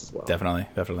from this as well. Definitely.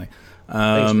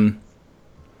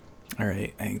 All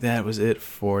right, I think that was it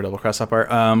for Double Cross Hotbar.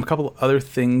 A couple other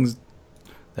things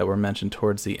that were mentioned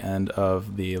towards the end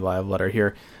of the live letter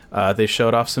here. They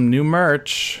showed off some new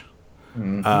merch.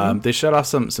 They showed off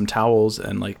some towels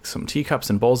and like some teacups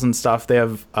and bowls and stuff. They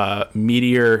have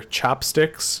Meteor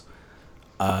chopsticks,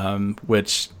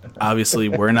 which obviously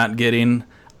we're not getting.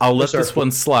 I'll let this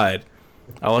one slide.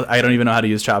 I don't even know how to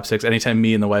use chopsticks. Anytime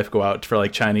me and the wife go out for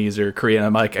like Chinese or Korean,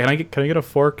 I'm like, can I get a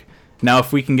fork? Now,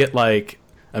 if we can get like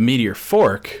a Meteor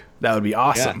fork, that would be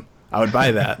awesome. Yeah. I would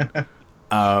buy that.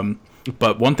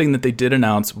 But one thing that they did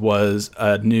announce was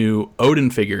a new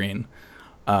Odin figurine.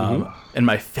 And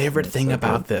my favorite thing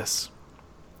about this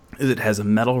is it has a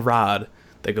metal rod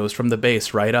that goes from the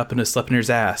base right up into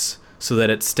Sleipnir's ass so that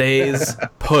it stays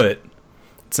put.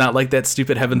 It's not like that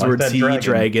stupid Heavensward Sea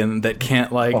dragon that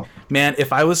can't man,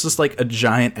 if I was just like a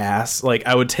giant ass, like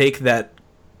I would take that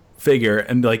figure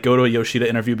and like go to a Yoshida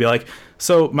interview and be like,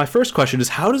 so my first question is,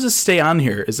 how does this stay on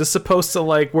here? Is this supposed to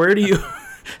like,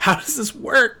 how does this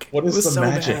work? What is the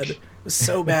magic? It was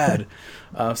so bad.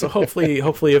 So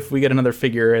hopefully if we get another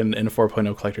figure in a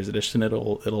 4.0 collector's edition,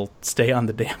 it'll stay on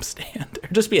the damn stand or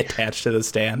just be attached to the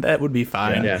stand. That would be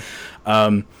fine. Yeah.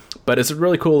 But it's a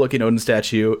really cool looking Odin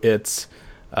statue. It's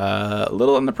A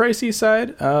little on the pricey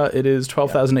side. It is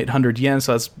 12,800 yen,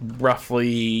 so that's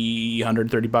roughly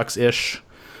 $130 ish.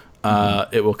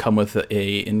 It will come with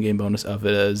a in-game bonus of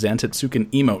a Zantetsuken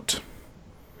emote.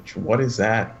 What is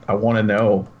that? I want to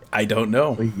know. I don't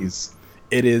know. Please.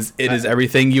 It is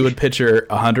everything you would picture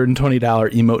a $120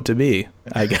 emote to be,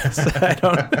 I guess. I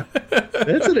don't.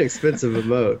 That's an expensive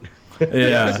emote.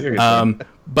 Yeah.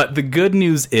 But the good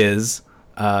news is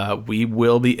we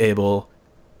will be able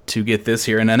to get this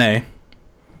here in NA.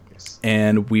 Yes.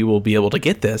 And we will be able to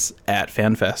get this at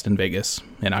FanFest in Vegas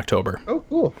in October. Oh,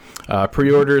 cool.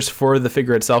 Pre-orders for the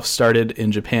figure itself started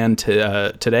in Japan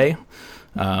today.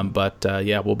 But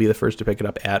we'll be the first to pick it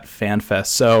up at FanFest.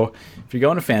 So if you're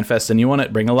going to FanFest and you want to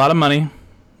bring a lot of money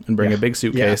and bring a big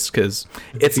suitcase, because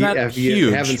it's not huge.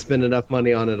 You haven't spent enough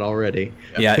money on it already.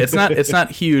 Yeah, it's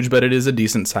not huge, but it is a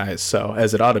decent size, so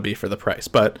as it ought to be for the price.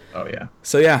 But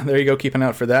so there you go. Keep an eye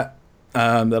out for that.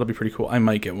 That'll be pretty cool. I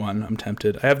might get one. I'm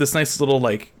tempted. I have this nice little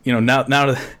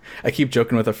now I keep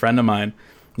joking with a friend of mine.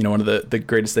 One of the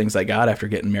greatest things I got after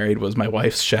getting married was my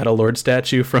wife's Shadow Lord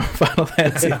statue from Final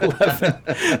Fantasy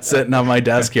XI sitting on my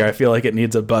desk here. I feel like it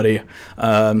needs a buddy.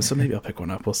 So maybe I'll pick one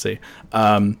up. We'll see.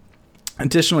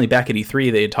 Additionally, back at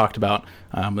E3, they had talked about,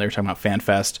 they were talking about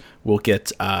FanFest. We'll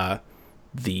get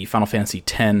the Final Fantasy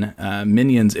X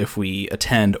minions if we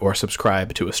attend or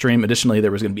subscribe to a stream. Additionally, there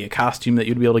was going to be a costume that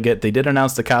you'd be able to get. They did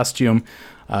announce the costume.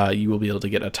 You will be able to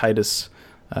get a Titus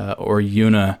or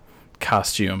Yuna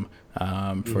costume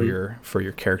for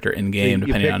your character in game,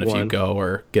 depending on if you go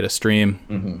or get a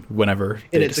stream whenever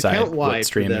they decide what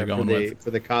stream they're going with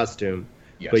for the costume.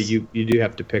 Yes. But you do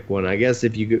have to pick one. I guess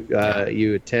if you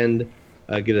you attend,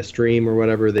 get a stream or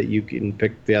whatever, that you can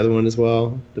pick the other one as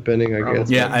well, depending. I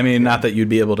guess. Yeah, I mean, not that you'd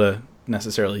be able to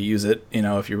necessarily use it,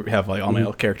 if you have like all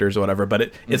male characters or whatever.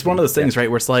 But it's one of those things, right,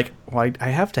 where it's like, well, I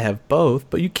have to have both,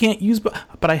 but you can't use both.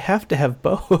 But I have to have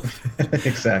both.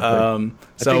 Exactly.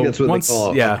 So I think that's what they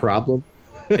call a problem.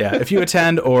 Yeah, if you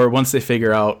attend or once they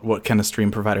figure out what kind of stream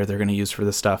provider they're going to use for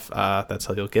this stuff, that's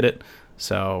how you'll get it.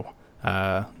 So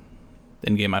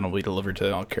in-game item will be delivered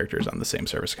to all characters on the same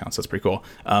service account, so that's pretty cool.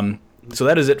 So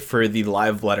that is it for the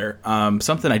live letter.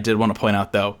 Something I did want to point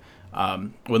out, though,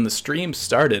 when the stream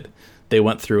started, they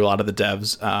went through a lot of the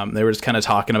devs. They were just kind of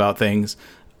talking about things.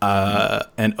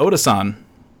 And Oda-san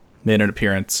made an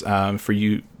appearance. For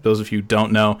you, those of you who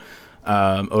don't know,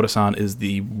 Oda-san is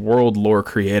the world lore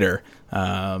creator.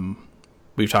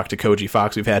 We've talked to Koji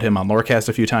Fox. We've had him on Lorecast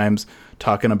a few times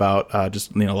talking about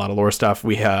just a lot of lore stuff.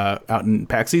 We out in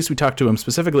PAX East, we talked to him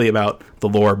specifically about the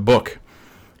lore book.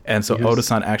 And so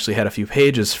Oda-san actually had a few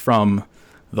pages from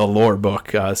the lore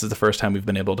book. This is the first time we've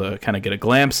been able to kind of get a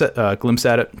glimpse at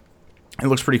it. It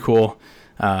looks pretty cool.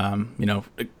 You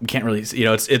can't really,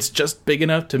 it's just big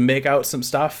enough to make out some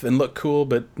stuff and look cool,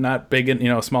 but not big,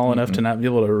 small enough to not be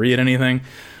able to read anything.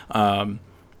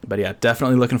 But yeah,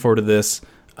 definitely looking forward to this.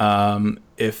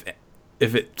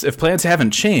 If plans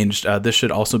haven't changed, this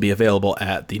should also be available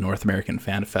at the North American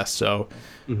Fan Fest. So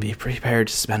be prepared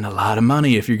to spend a lot of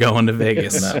money if you're going to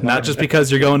Vegas. Not just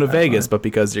because you're going to Vegas, but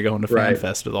because you're going to Fan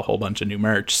Fest with a whole bunch of new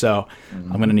merch. So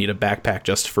I'm going to need a backpack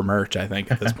just for merch, I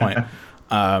think, at this point.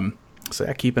 So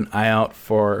yeah, keep an eye out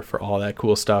for all that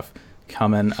cool stuff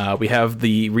coming. We have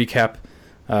the recap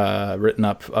written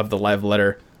up of the live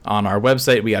letter on our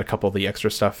website. We got a couple of the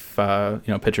extra stuff,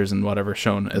 pictures and whatever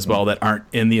shown as well that aren't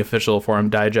in the official forum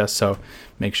digest. So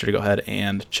make sure to go ahead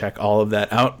and check all of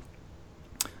that out.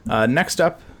 Next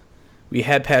up, we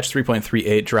had patch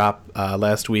 3.38 drop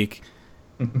last week.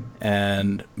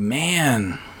 And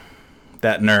man,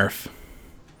 that nerf.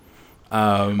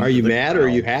 Are you mad or are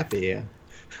you happy?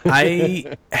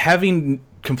 I, having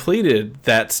completed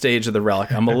that stage of the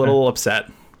relic, I'm a little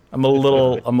upset. I'm a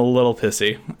little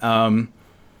pissy. And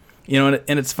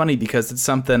it's funny because it's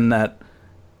something that,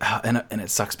 and it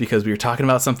sucks because we were talking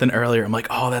about something earlier. I'm like,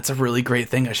 oh, that's a really great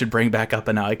thing I should bring back up,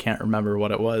 and now I can't remember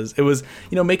what it was. It was,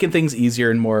 making things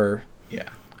easier and more. Yeah.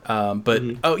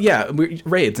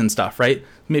 Raids and stuff, right?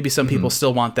 Maybe some people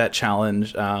still want that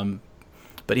challenge.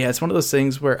 But yeah, it's one of those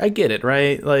things where I get it,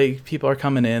 right? Like, people are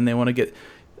coming in, they want to get.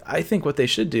 I think what they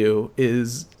should do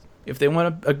is, if they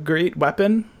want a great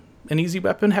weapon, an easy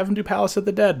weapon, have them do Palace of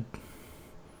the Dead.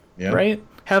 Yeah. Right?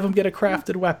 Have them get a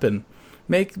crafted weapon.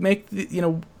 Make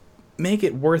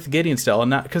it worth getting still, and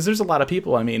not because there's a lot of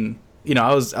people. I mean,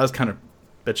 I was kind of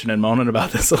bitching and moaning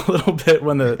about this a little bit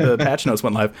when the patch notes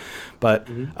went live, but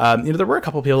there were a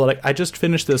couple people like, I just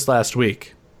finished this last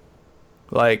week.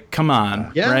 Like, come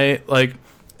on, right? Like,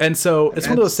 And so it's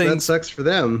one of those things. That sucks for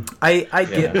them. I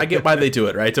get why they do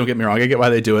it, right? Don't get me wrong. I get why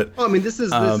they do it. Well, I mean, this is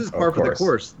par for the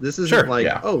course. This isn't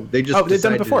they just they've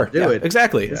done it before. To do it.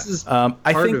 Exactly. This is part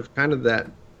of kind of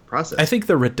that process. I think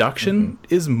the reduction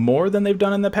is more than they've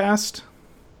done in the past.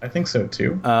 I think so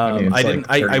too.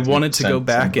 I wanted to go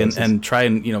back and try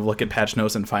and look at patch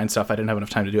notes and find stuff. I didn't have enough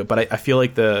time to do it, but I feel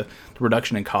like the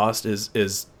reduction in cost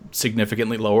is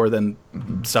significantly lower than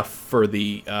stuff for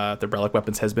the relic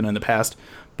weapons has been in the past.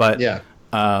 But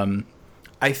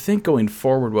I think going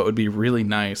forward, what would be really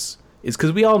nice is,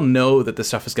 because we all know that this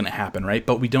stuff is going to happen, right?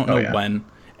 But we don't know when,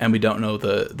 and we don't know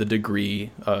the degree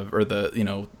of, or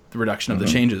the reduction of the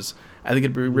changes. I think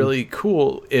it'd be really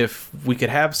cool if we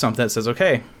could have something that says,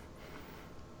 okay,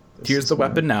 here's the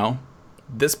weapon now.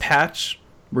 This patch,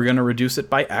 we're going to reduce it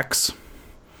by X.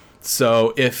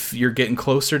 So if you're getting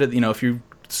closer to, if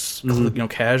you're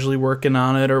casually working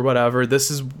on it or whatever, this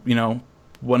is,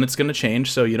 when it's going to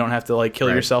change, so you don't have to kill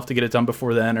yourself to get it done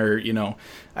before then, or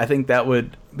I think that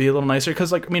would be a little nicer,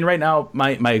 because right now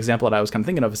my example that I was kind of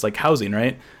thinking of is housing,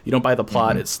 right? You don't buy the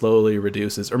plot, it slowly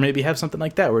reduces, or maybe have something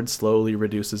like that where it slowly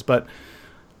reduces. But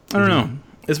I don't know,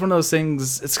 it's one of those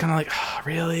things. It's kind of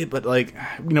really, but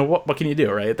what can you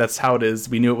do, right? That's how it is.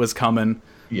 We knew it was coming.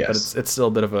 Yes, but it's still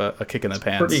a bit of a kick in the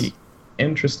pants. Pretty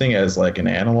interesting as an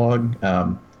analog,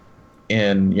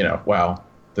 in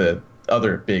the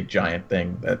other big giant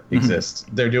thing that exists.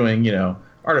 They're doing,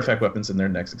 artifact weapons in their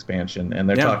next expansion, and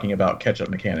they're talking about catch-up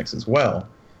mechanics as well.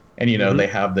 And, they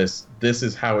have this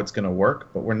is how it's going to work,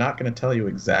 but we're not going to tell you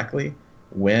exactly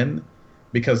when,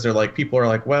 because they're people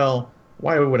are well,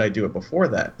 why would I do it before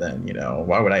that then?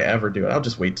 Why would I ever do it? I'll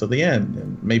just wait till the end.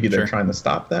 And maybe they're trying to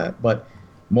stop that, but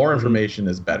more information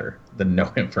is better than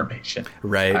no information.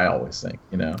 Right. I always think,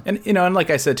 And, and like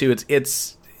I said, too,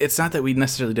 it's not that we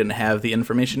necessarily didn't have the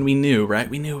information. We knew, right?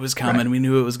 We knew it was coming. Right. We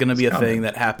knew it was going to be a thing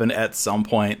that happened at some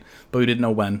point, but we didn't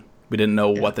know when. We didn't know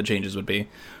what the changes would be.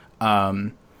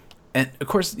 And of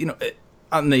course,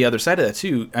 on the other side of that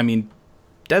too,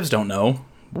 devs don't know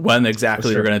when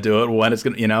exactly they're going to do it, when it's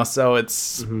going to, so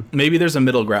it's maybe there's a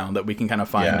middle ground that we can kind of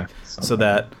find so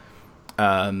that,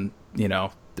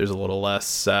 there's a little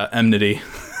less enmity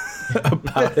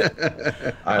about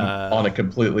it. I'm on a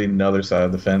completely another side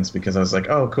of the fence, because I was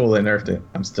oh, cool, they nerfed it.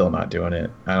 I'm still not doing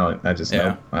it. I just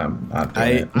know I'm not doing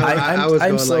it.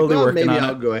 I'm slowly working on it. Maybe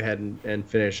I'll go ahead and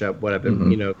finish up what I've been,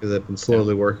 because I've been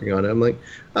slowly working on it.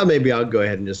 I'm maybe I'll go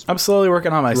ahead and just. I'm slowly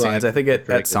working on my scenes. I think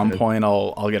at some point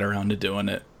I'll get around to doing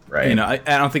it. Right. I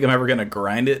don't think I'm ever going to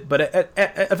grind it, but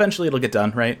eventually it'll get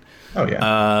done, right? Oh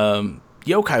yeah.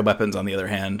 Yokai weapons, on the other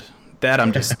hand, that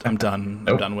I'm done.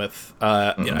 I'm done with.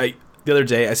 The other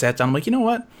day I sat down. I'm you know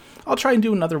what? I'll try and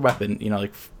do another weapon.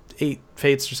 8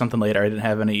 fates or something later. I didn't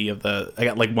have any of the. I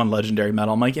got one legendary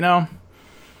medal. I'm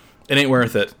it ain't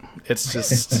worth it. It's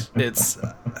just it's.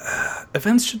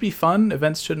 Events should be fun.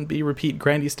 Events shouldn't be repeat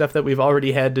grindy stuff that we've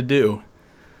already had to do.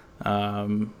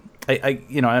 I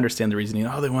understand the reasoning.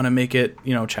 They want to make it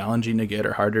challenging to get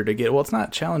or harder to get. Well, it's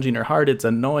not challenging or hard. It's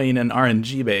annoying and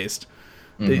RNG based.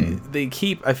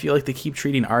 I feel like they keep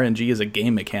treating RNG as a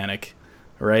game mechanic,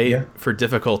 right? For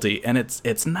difficulty, and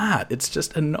it's not. It's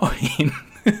just annoying.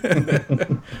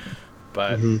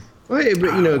 But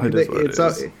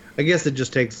I guess it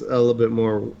just takes a little bit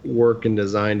more work and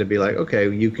design to be okay,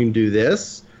 you can do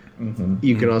this.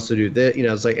 You can also do that.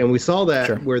 It's and we saw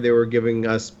that where they were giving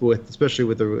us especially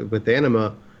with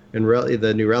Anima and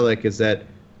the new relic, is that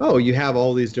you have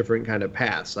all these different kind of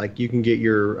paths. You can get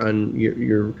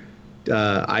your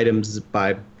items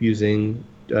by using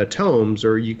tomes,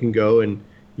 or you can go and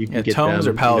you can get tomes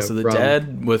them, or Palace of the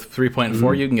Dead with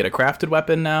 3.4. You can get a crafted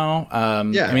weapon now.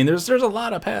 There's a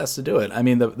lot of paths to do it.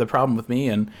 The problem with me,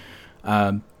 and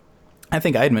I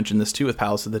think I had mentioned this too with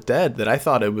Palace of the Dead, that I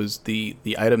thought it was the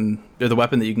item or the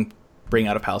weapon that you can bring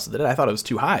out of Palace of the Dead. I thought it was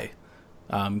too high,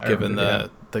 given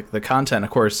the content.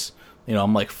 Of course,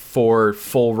 I'm 4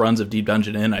 full runs of Deep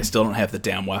Dungeon in. I still don't have the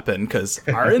damn weapon, because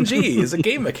RNG is a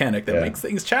game mechanic that makes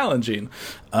things challenging.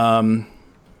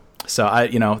 So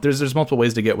there's multiple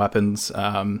ways to get weapons.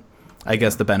 I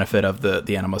guess the benefit of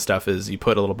the Anima stuff is you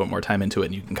put a little bit more time into it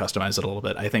and you can customize it a little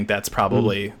bit. I think that's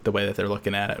probably the way that they're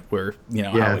looking at it, where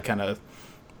how it kind of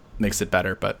makes it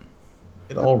better. But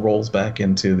it all rolls back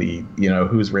into the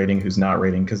who's raiding, who's not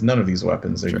raiding, because none of these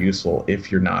weapons are useful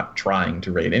if you're not trying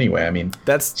to raid anyway.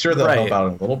 That's sure they'll help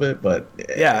out a little bit, but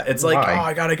it's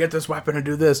I gotta get this weapon to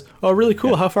do this. Oh, really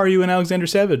cool. How far are you in Alexander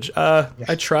Savage?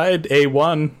 I tried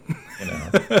A1.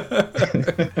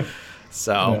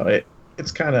 So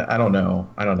it's kind of I don't know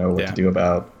what to do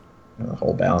about the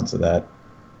whole balance of that.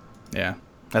 Yeah,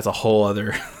 that's a whole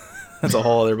other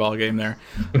ball game there.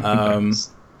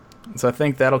 So I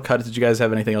think that'll cut it. Did you guys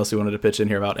have anything else you wanted to pitch in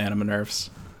here about anima nerfs?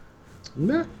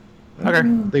 No. Okay. I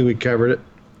think we covered it.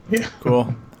 Yeah.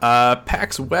 Cool.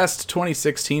 PAX West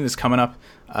 2016 is coming up.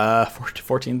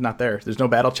 14 not there. There's no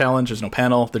battle challenge. There's no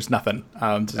panel. There's nothing.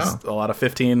 Just a lot of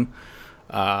 15.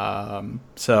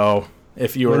 So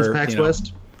if you're... When's PAX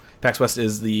West? PAX West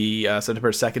is the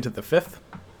September 2nd to the 5th.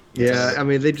 Yeah, I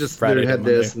mean, they just Friday had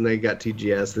to this and they got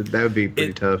TGS. That would be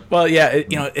pretty tough. Well, yeah,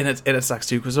 and it sucks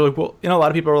too because like, well, a lot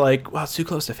of people are like, "Wow, it's too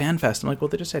close to FanFest." I'm like, "Well,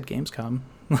 they just had Gamescom.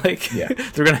 Like,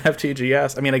 they're gonna have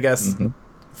TGS. I mean, I guess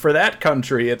for that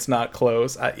country, it's not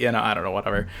close. I don't know,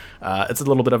 whatever. It's a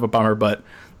little bit of a bummer, but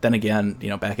then again,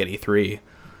 back at E3,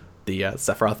 the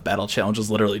Sephiroth Battle Challenge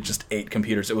was literally just 8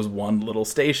 computers. It was one little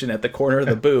station at the corner of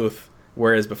the booth.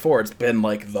 Whereas before it's been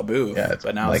like the booth,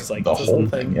 but now it's like the whole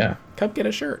thing. Yeah, come get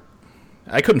a shirt.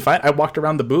 I couldn't find. I walked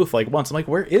around the booth like once. I'm like,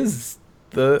 where is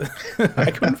the?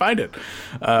 I couldn't find it.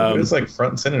 It was like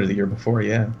front and center the year before.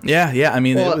 Yeah. I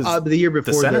mean, well, it was the year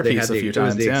before the they had a few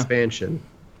times. The expansion.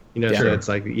 So it's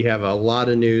like you have a lot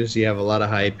of news, you have a lot of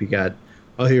hype. You got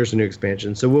here's a new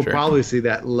expansion. So we'll probably see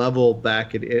that level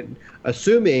back at it,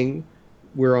 assuming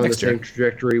we're on the same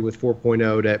trajectory with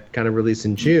 4.0 to kind of release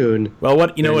in June. Well,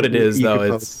 what it is though,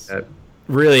 it's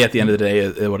really at the end of the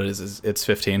day, what it is it's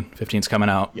 15. 15's coming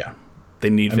out. Yeah, they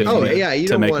need 15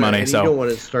 to make money. So you don't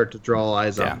want to start to draw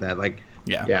eyes off that. Like,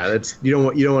 that's you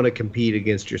don't want to compete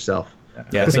against yourself.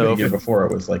 Yeah, so the year before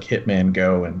it was like Hitman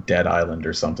Go and Dead Island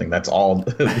or something. That's all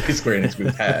the Square Enix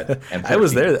booth had. And I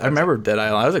was there. I remember Dead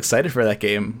Island. I was excited for that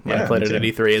game when I played it at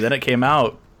E3, and then it came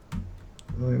out.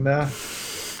 Nah.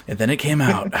 And then it came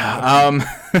out.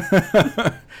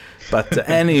 But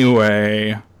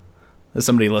anyway, there's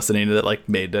somebody listening that like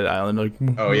made Dead Island. Like,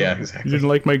 oh yeah, exactly. You didn't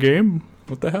like my game?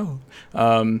 What the hell?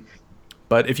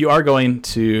 But if you are going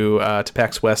to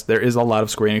PAX West, there is a lot of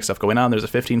Square Enix stuff going on. There's a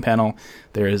 15 panel.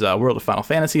 There is a World of Final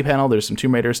Fantasy panel. There's some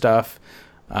Tomb Raider stuff.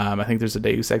 I think there's a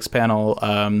Deus Ex panel.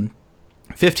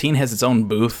 15 has its own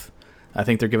booth. I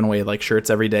think they're giving away like shirts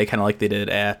every day, kind of like they did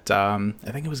at I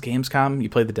think it was Gamescom. You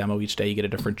play the demo each day, you get a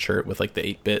different shirt with like the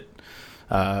 8-bit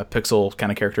pixel kind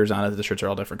of characters on it. The shirts are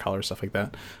all different colors, stuff like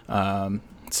that.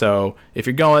 So if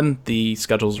you're going, the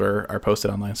schedules are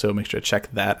posted online, so make sure to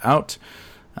check that out.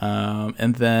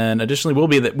 And then additionally, we'll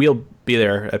be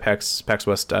there at PAX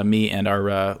West. Me and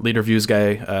our leader views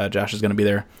guy, Josh, is going to be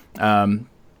there.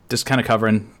 Just kind of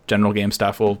covering general game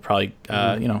stuff. We'll probably,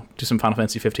 do some Final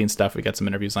Fantasy 15 stuff. We got some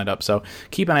interviews lined up, so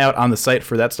keep an eye out on the site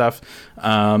for that stuff.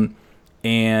 And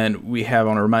I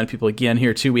want to remind people again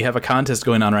here too. We have a contest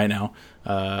going on right now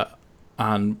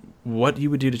on what you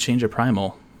would do to change a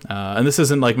primal. And this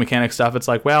isn't like mechanic stuff. It's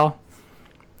like, well,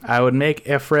 I would make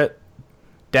Ifrit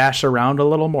dash around a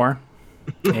little more,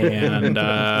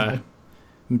 and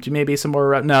maybe some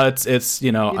more. No, it's I want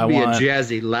a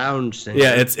jazzy lounge singer.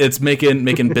 Yeah, it's making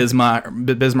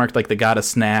Bismarck like the god of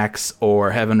snacks,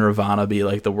 or having Ravana be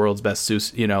like the world's best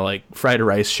like fried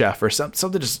rice chef, or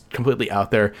something just completely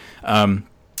out there.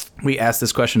 We asked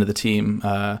this question to the team,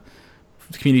 the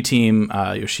community team,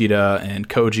 Yoshida and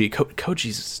Koji.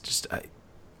 Koji's just.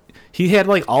 He had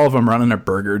like all of them running a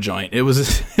burger joint. It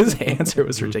was his answer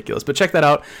was ridiculous. But check that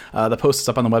out. The post is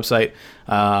up on the website.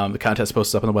 The contest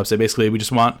post is up on the website. Basically, we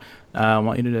just want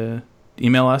you to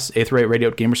email us,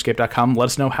 aetherite@gamerscape.com. Let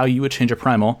us know how you would change a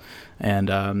primal. And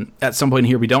at some point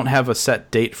here, we don't have a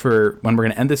set date for when we're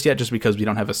going to end this yet, just because we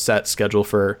don't have a set schedule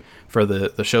for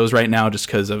the shows right now, just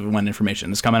because of when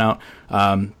information is coming out.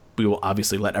 We will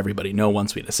obviously let everybody know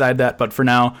once we decide that. But for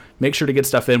now, make sure to get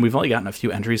stuff in. We've only gotten a few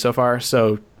entries so far,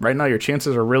 so right now your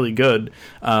chances are really good.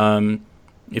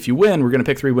 If you win, we're going to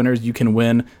pick 3 winners. You can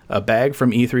win a bag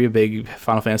from E3, a big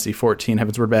Final Fantasy 14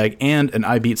 Heavensward bag, and an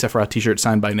I Beat Sephiroth t-shirt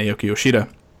signed by Naoki Yoshida.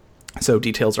 So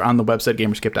details are on the website,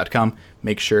 gamerscape.com.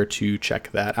 Make sure to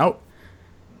check that out.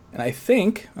 And I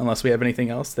think, unless we have anything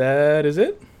else, that is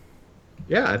it.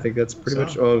 Yeah, I think that's pretty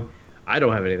much... Oh, I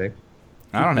don't have anything.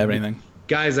 I don't have anything.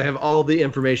 Guys, I have all the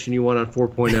information you want on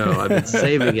 4.0. I've been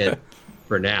saving it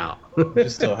for now. I'm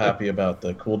just still happy about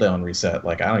the cooldown reset.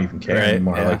 Like, I don't even care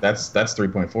anymore. Yeah. Like, that's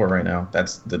 3.4 right now.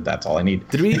 That's all I need.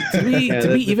 Did we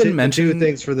even mention the 2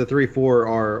 things for the 3.4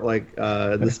 are like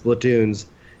the Splatoons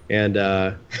and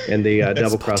the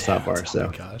double cross hotbar. So, oh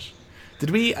my gosh, did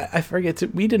we? I forget.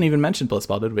 We didn't even mention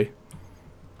Blitzball, did we?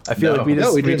 I feel like we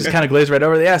just kind of glazed right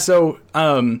over it. Yeah. So,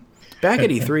 back at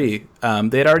E3,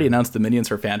 they had already announced the minions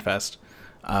for FanFest.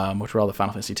 Which were all the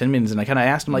Final Fantasy X minions, and I kind of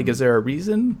asked him, like, is there a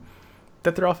reason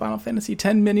that they're all Final Fantasy X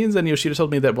minions? And Yoshida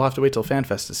told me that we'll have to wait till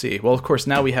FanFest to see. Well, of course,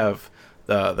 now we have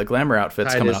the Glamour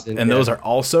outfits coming up, and those are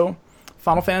also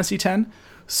Final Fantasy X.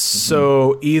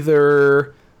 So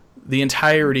either the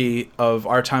entirety of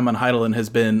our time on Heidelin has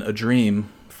been a dream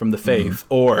from the faith,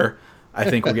 or I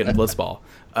think we're getting Blitzball.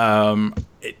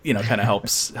 It, you know, kind of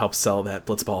helps sell that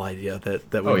Blitzball idea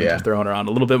that we've been throwing around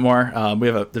a little bit more.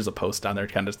 There's a post down there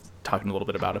kind of talking a little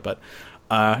bit about it, but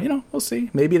you know, we'll see.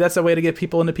 Maybe that's a way to get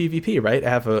people into PvP, right?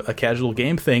 Have a casual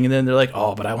game thing, and then they're like,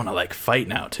 oh, but I want to like fight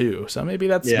now too. So maybe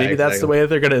that's that's the way that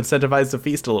they're going to incentivize the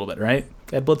feast a little bit, right?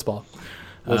 Add Blitzball.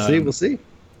 We'll see.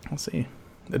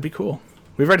 That'd be cool.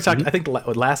 We've already talked. I think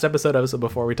last episode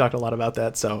before we talked a lot about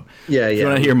that. So if you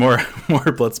want to hear more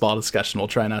Blitzball discussion, we'll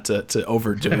try not to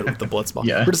overdo it with the Blitzball.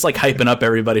 We're just like hyping up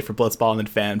everybody for Blitzball, and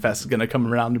then FanFest is going to come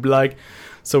around and be like,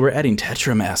 so we're adding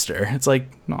Tetramaster. It's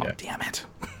like, damn it.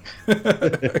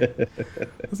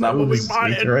 That's not what we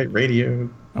wanted. Aetheryte Radio.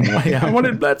 I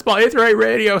wanted Blitzball. Aetheryte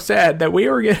Radio said that we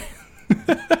were getting.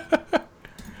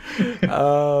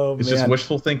 It's just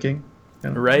wishful thinking.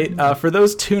 Right. For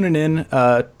those tuning in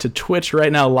to Twitch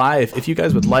right now live, if you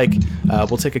guys would like,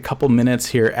 we'll take a couple minutes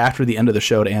here after the end of the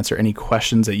show to answer any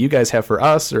questions that you guys have for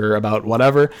us or about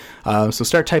whatever. So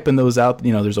start typing those out.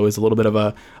 You know, there's always a little bit of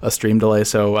a stream delay.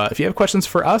 So if you have questions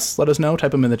for us, let us know. Type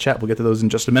them in the chat. We'll get to those in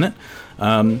just a minute.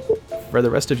 For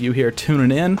the rest of you here tuning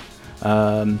in,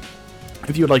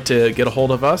 if you would like to get a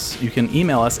hold of us, you can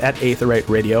email us at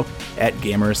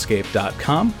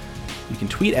aetheryteradio@gamerescape.com. You can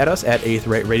tweet at us at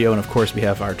Aetheryte Radio, and of course we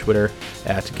have our Twitter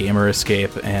at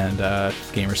Gamerescape and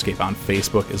Gamerescape on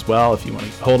Facebook as well. If you want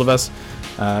to get a hold of us,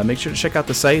 make sure to check out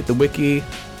the site, the wiki.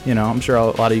 You know, I'm sure a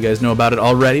lot of you guys know about it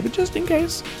already, but just in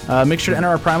case, make sure to enter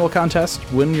our Primal contest.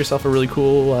 Win yourself a really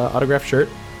cool autographed shirt.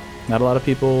 Not a lot of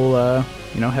people,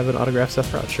 have an autographed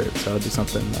Sephiroth shirt, so do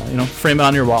something. Frame it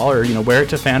on your wall, or wear it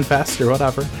to FanFest or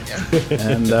whatever. Yeah.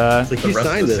 And it's like you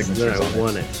signed this, and then I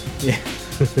won it. Yeah.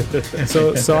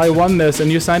 So I won this,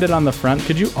 and you signed it on the front.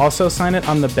 Could you also sign it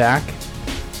on the back?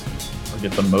 I'll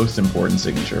get the most important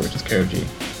signature, which is Koji.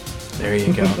 There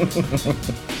you go.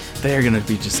 They're gonna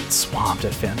be just swamped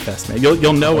at FanFest, man.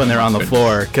 You'll know when they're on the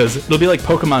floor, because it'll be like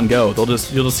Pokemon Go. You'll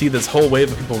just see this whole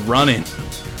wave of people running.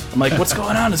 I'm like, what's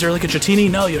going on? Is there like a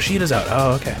Chatini? No, Yoshida's out.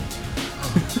 Oh, okay.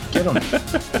 Get him.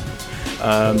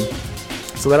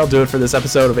 So that'll do it for this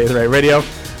episode of Aetheryte Radio.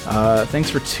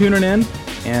 Thanks for tuning in,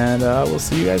 and we'll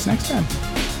see you guys next time.